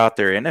sponsors are out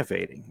there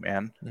innovating,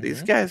 man. These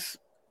Mm-hmm. guys,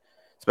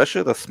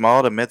 especially the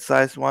small to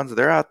mid-sized ones,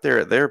 they're out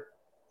there.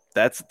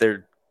 That's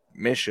their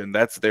mission.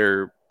 That's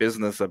their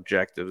business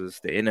objective is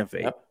to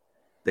innovate. Yep.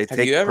 They Have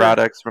you take ever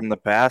products from the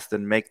past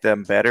and make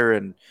them better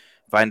and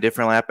find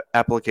different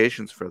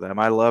applications for them.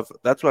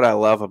 That's what I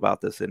love about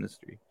this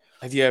industry.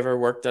 have you ever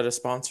worked at a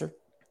sponsor?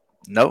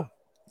 No,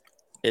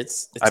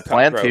 It's I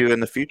plan cutthroat. to in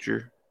the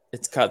future.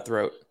 It's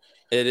cutthroat.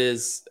 It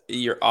is.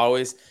 You're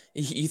always.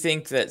 You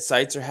think that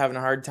sites are having a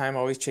hard time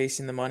always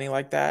chasing the money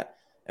like that?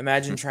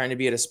 Imagine trying to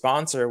be at a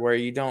sponsor where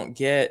you don't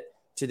get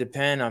to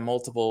depend on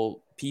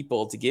multiple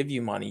people to give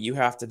you money. You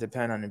have to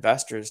depend on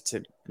investors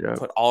to Yep.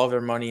 put all of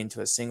their money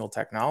into a single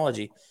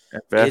technology.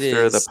 It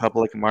Investor, the is.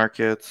 public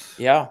markets.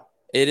 Yeah.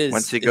 It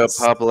Once is. you go It's.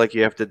 public,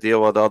 you have to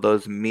deal with all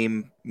those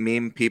meme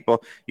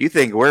people. You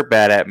think we're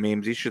bad at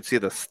memes? You should see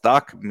the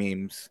stock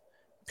memes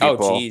Oh,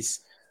 people. geez.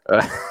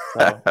 Uh,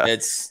 So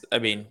it's. I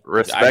mean, I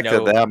respect to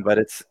know. them, but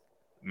it's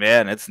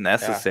man, it's Yeah.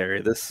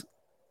 necessary.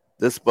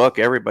 This book,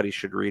 everybody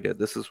should read it.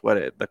 This is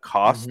what the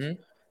cost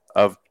Mm-hmm.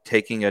 of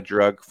taking a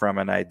drug from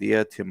an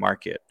idea to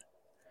market.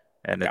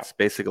 And Yeah. it's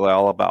basically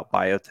all about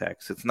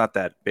biotechs. It's not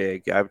that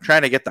big. I'm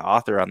trying to get the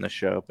author on the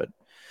show, but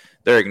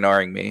they're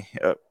ignoring me.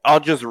 I'll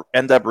just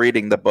end up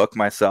reading the book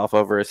myself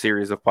over a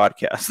series of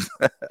podcasts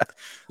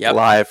Yep.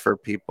 live for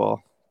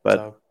people. But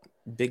So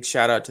big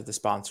shout out to the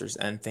sponsors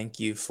and thank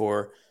you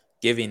for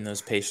giving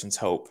those patients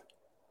hope.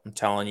 I'm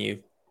telling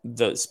you,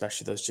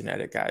 especially those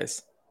genetic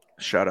guys.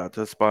 shout out to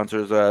the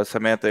sponsors.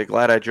 Samantha,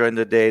 glad I joined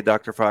today.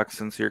 Dr. Fox,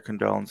 sincere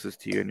condolences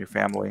to you and your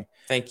family.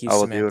 Thank you, I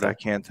will do what I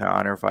Samantha. can to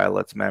honor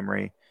Violet's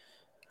memory.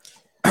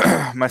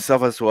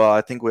 Myself as well. I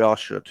think we all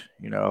should.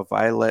 You know, a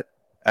Violet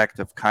act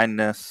of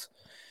kindness.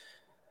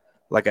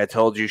 Like I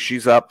told you,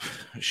 she's up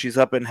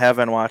in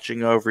heaven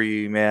watching over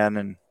you, man,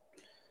 and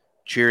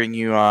cheering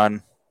you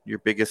on. Your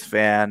biggest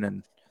fan,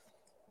 and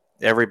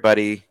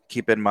everybody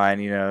keep in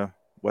mind, you know,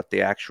 what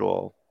the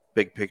actual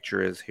big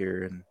picture is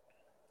here, and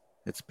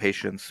it's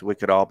patience. We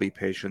could all be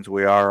patients.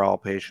 We are all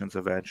patients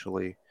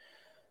eventually.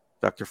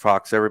 Dr.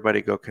 Fox,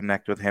 everybody go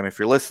connect with him. If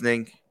you're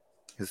listening,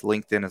 his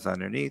LinkedIn is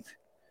underneath.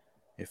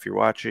 If you're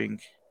watching,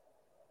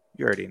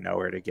 you already know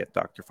where to get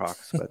Dr.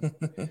 Fox,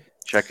 but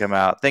check him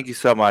out. Thank you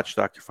so much,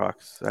 Dr.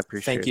 Fox. I Thank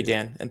appreciate you, it.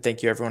 Dan. And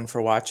thank you, everyone,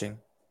 for watching.